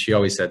decade. And she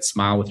always said,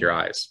 smile with your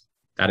eyes.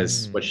 That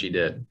is what she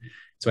did.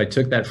 So I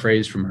took that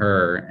phrase from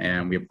her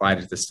and we applied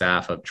it to the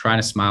staff of trying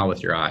to smile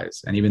with your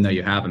eyes. And even though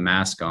you have a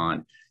mask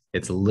on,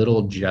 it's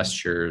little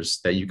gestures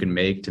that you can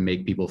make to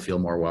make people feel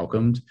more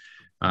welcomed.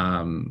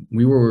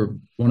 We were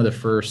one of the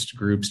first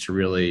groups to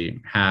really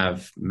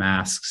have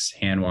masks,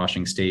 hand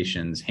washing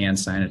stations, hand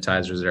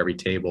sanitizers at every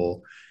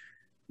table.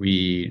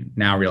 We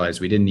now realize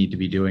we didn't need to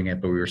be doing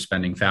it, but we were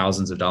spending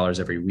thousands of dollars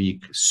every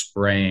week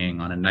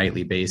spraying on a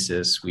nightly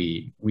basis.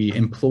 We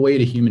employed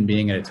a human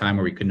being at a time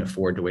where we couldn't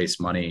afford to waste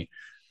money,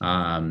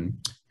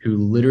 who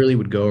literally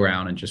would go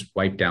around and just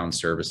wipe down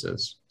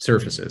surfaces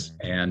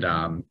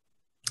and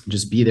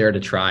just be there to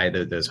try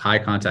those high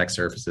contact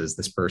surfaces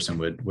this person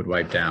would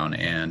wipe down,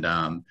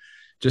 and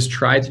just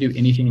try to do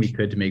anything we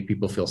could to make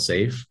people feel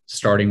safe,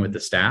 starting with the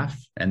staff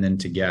and then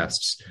to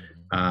guests.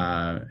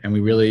 And we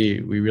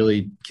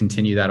really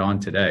continue that on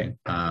today.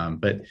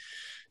 But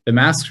the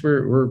masks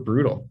were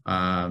brutal.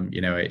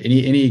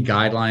 Any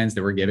guidelines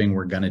that we're giving,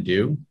 we're going to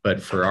do,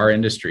 but for our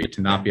industry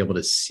to not be able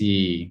to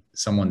see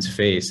someone's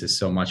face is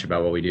so much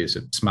about what we do. So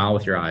smile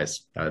with your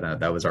eyes.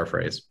 That was our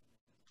phrase.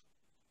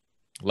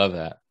 Love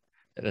that.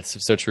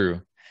 That's so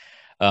true.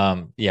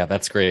 Yeah,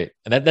 that's great.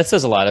 And that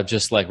says a lot of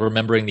just like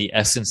remembering the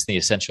essence and the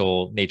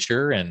essential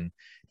nature and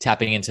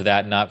tapping into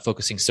that, not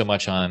focusing so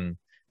much on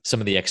some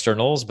of the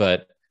externals,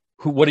 but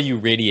what are you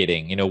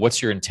radiating?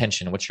 What's your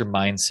intention? What's your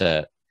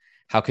mindset?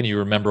 How can you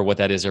remember what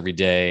that is every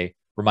day?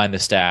 Remind the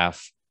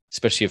staff,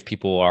 especially if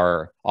people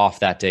are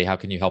off that day, how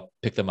can you help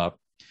pick them up?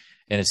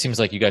 And it seems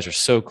like you guys are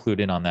so clued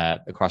in on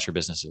that across your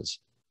businesses.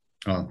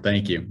 Oh,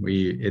 thank you.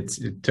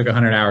 It took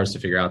 100 hours to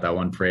figure out that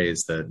one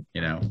phrase that,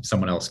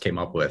 someone else came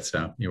up with.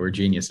 So we're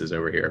geniuses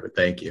over here, but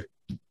thank you.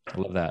 I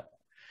love that.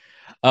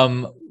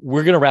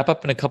 We're going to wrap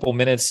up in a couple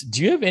minutes.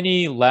 Do you have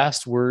any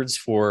last words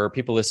for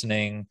people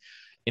listening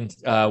in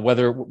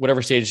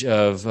whatever stage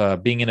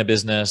of being in a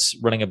business,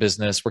 running a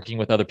business, working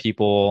with other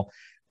people?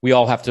 We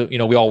all have to,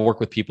 we all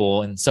work with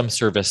people in some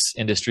service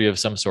industry of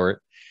some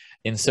sort.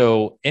 And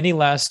so any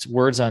last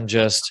words on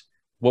just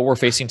what we're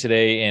facing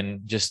today and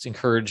just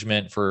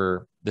encouragement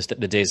for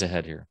the days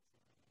ahead here?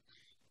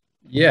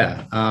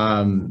 Yeah.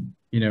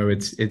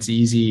 It's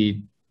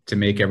easy to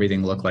make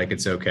everything look like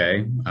it's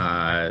okay.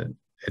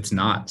 It's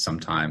not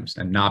sometimes,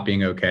 and not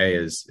being okay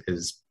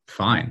is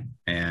fine.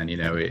 And,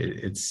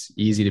 it's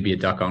easy to be a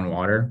duck on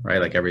water,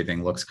 right? Like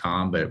everything looks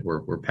calm, but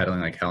we're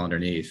pedaling like hell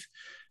underneath.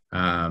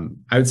 I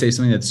would say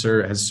something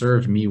that has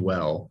served me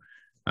well.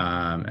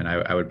 And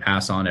I would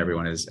pass on to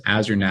everyone is,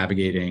 as you're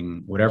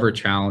navigating whatever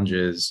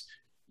challenges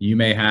you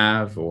may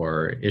have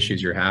or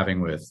issues you're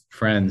having with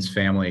friends,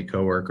 family,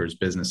 coworkers,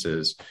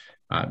 businesses,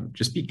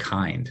 just be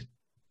kind.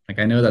 Like,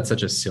 I know that's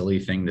such a silly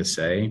thing to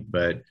say,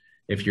 but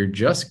if you're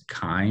just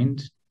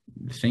kind,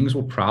 things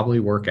will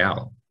probably work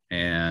out.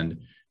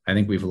 And I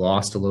think we've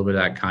lost a little bit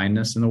of that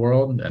kindness in the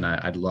world. And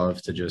I'd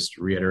love to just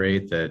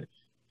reiterate that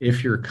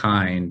if you're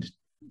kind,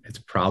 it's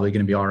probably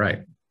going to be all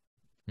right.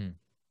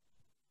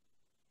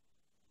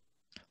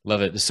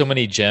 Love it. There's so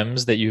many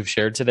gems that you've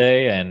shared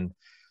today, and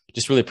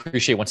just really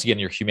appreciate once again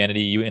your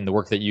humanity, you and the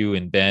work that you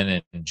and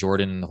Ben and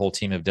Jordan and the whole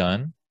team have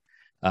done.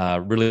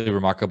 Really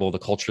remarkable, the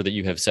culture that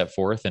you have set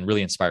forth, and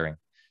really inspiring.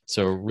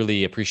 So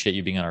really appreciate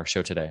you being on our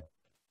show today.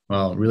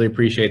 Well, really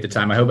appreciate the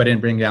time. I hope I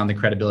didn't bring down the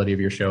credibility of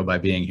your show by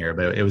being here,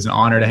 but it was an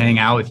honor to hang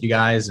out with you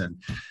guys, and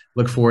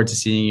look forward to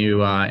seeing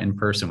you in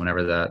person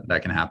whenever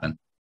that can happen.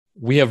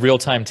 We have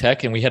real-time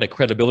tech, and we had a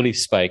credibility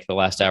spike the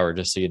last hour,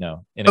 just so you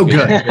know. In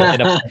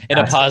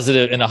a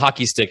positive, in a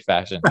hockey stick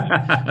fashion.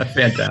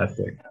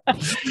 Fantastic.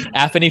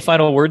 Af, any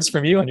final words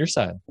from you on your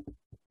side?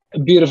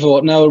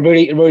 Beautiful. No,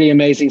 really, really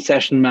amazing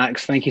session,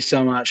 Max. Thank you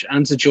so much.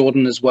 And to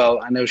Jordan as well.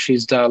 I know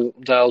she's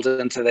dialed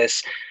into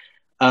this,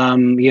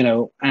 and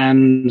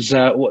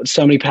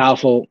so many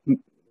powerful,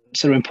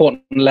 sort of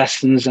important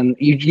lessons. And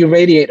you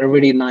radiate a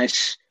really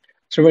nice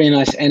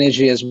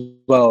energy as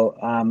well,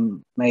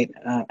 mate.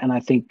 And I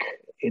think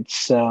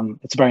it's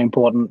very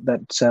important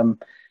that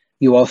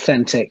you're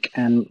authentic,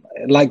 and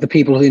like the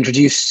people who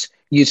introduced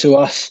you to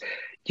us.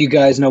 You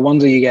guys, no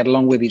wonder you get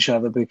along with each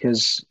other,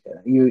 because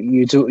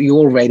you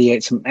all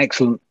radiate some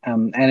excellent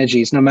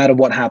energies, no matter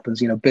what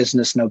happens,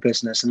 business, no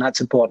business. And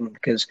that's important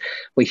because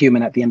we're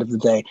human at the end of the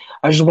day.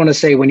 I just want to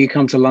say, when you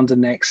come to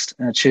London next,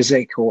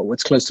 Chiswick, or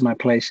what's close to my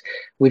place,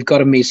 we've got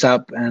to meet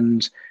up,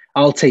 and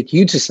I'll take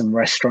you to some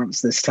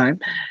restaurants this time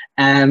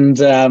and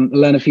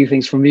learn a few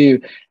things from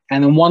you.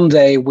 And then one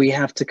day we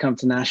have to come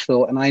to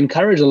Nashville. And I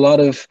encourage a lot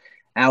of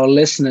our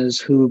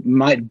listeners who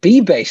might be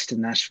based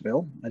in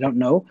Nashville, I don't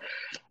know,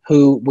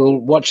 who will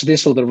watch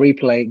this or the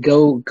replay,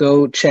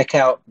 go check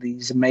out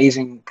these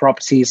amazing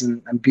properties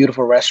and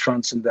beautiful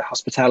restaurants, and the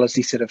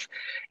hospitality sort of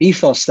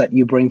ethos that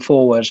you bring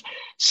forward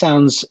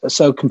sounds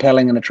so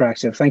compelling and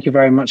attractive. Thank you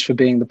very much for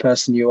being the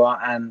person you are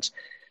and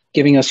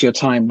giving us your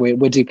time. We're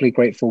deeply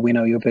grateful. We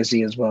know you're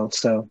busy as well.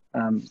 So,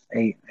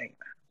 thank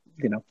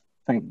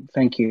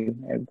you.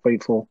 A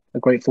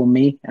grateful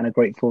me and a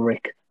grateful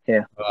Rick.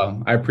 Yeah.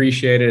 Well, I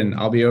appreciate it. And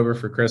I'll be over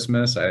for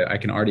Christmas. I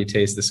can already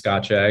taste the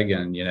Scotch egg,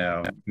 and,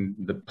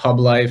 the pub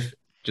life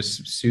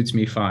just suits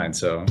me fine.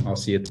 So I'll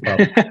see you at the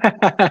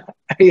pub.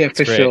 Yeah,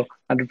 for sure.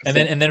 100%.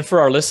 And then for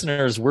our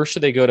listeners, where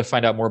should they go to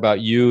find out more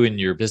about you and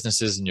your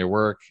businesses and your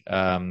work?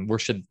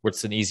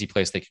 What's an easy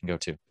place they can go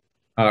to?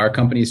 Our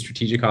company is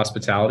Strategic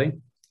Hospitality,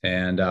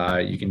 and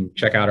you can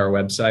check out our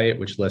website,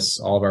 which lists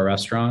all of our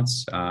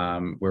restaurants,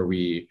 where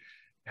we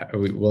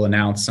will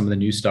announce some of the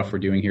new stuff we're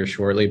doing here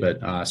shortly.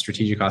 But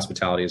Strategic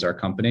Hospitality is our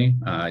company.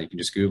 You can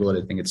just Google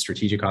it. I think it's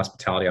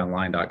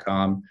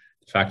strategichospitalityonline.com.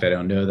 In fact, I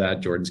don't know that.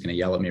 Jordan's going to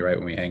yell at me right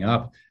when we hang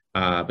up.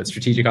 But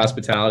Strategic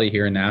Hospitality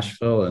here in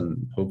Nashville,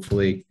 and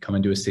hopefully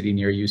coming to a city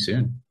near you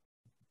soon.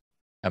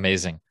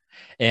 Amazing.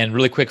 And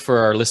really quick for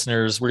our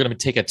listeners, we're going to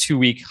take a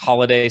 2-week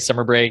holiday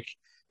summer break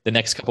the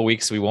next couple of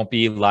weeks. We won't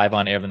be live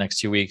on air the next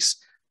 2 weeks.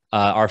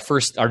 Our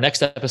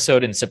next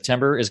episode in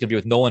September is going to be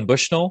with Nolan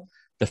Bushnell,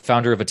 the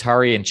founder of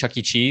Atari and Chuck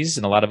E. Cheese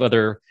and a lot of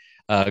other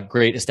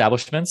great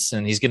establishments.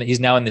 And he's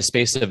now in the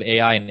space of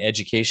AI and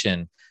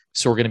education.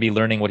 So we're going to be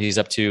learning what he's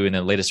up to in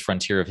the latest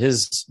frontier of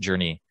his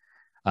journey.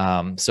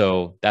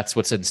 So that's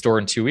what's in store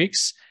in 2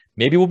 weeks.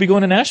 Maybe we'll be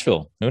going to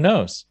Nashville. Who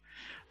knows?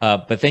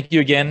 But thank you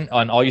again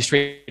on all you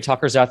straight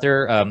talkers out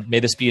there. May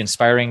this be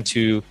inspiring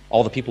to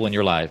all the people in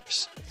your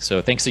lives.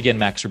 So thanks again,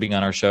 Max, for being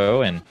on our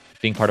show and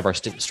being part of our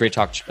Straight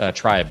Talk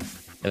tribe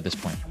at this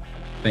point.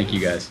 Thank you,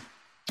 guys.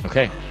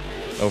 Okay.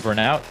 Over and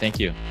out. Thank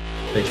you.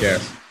 Take care.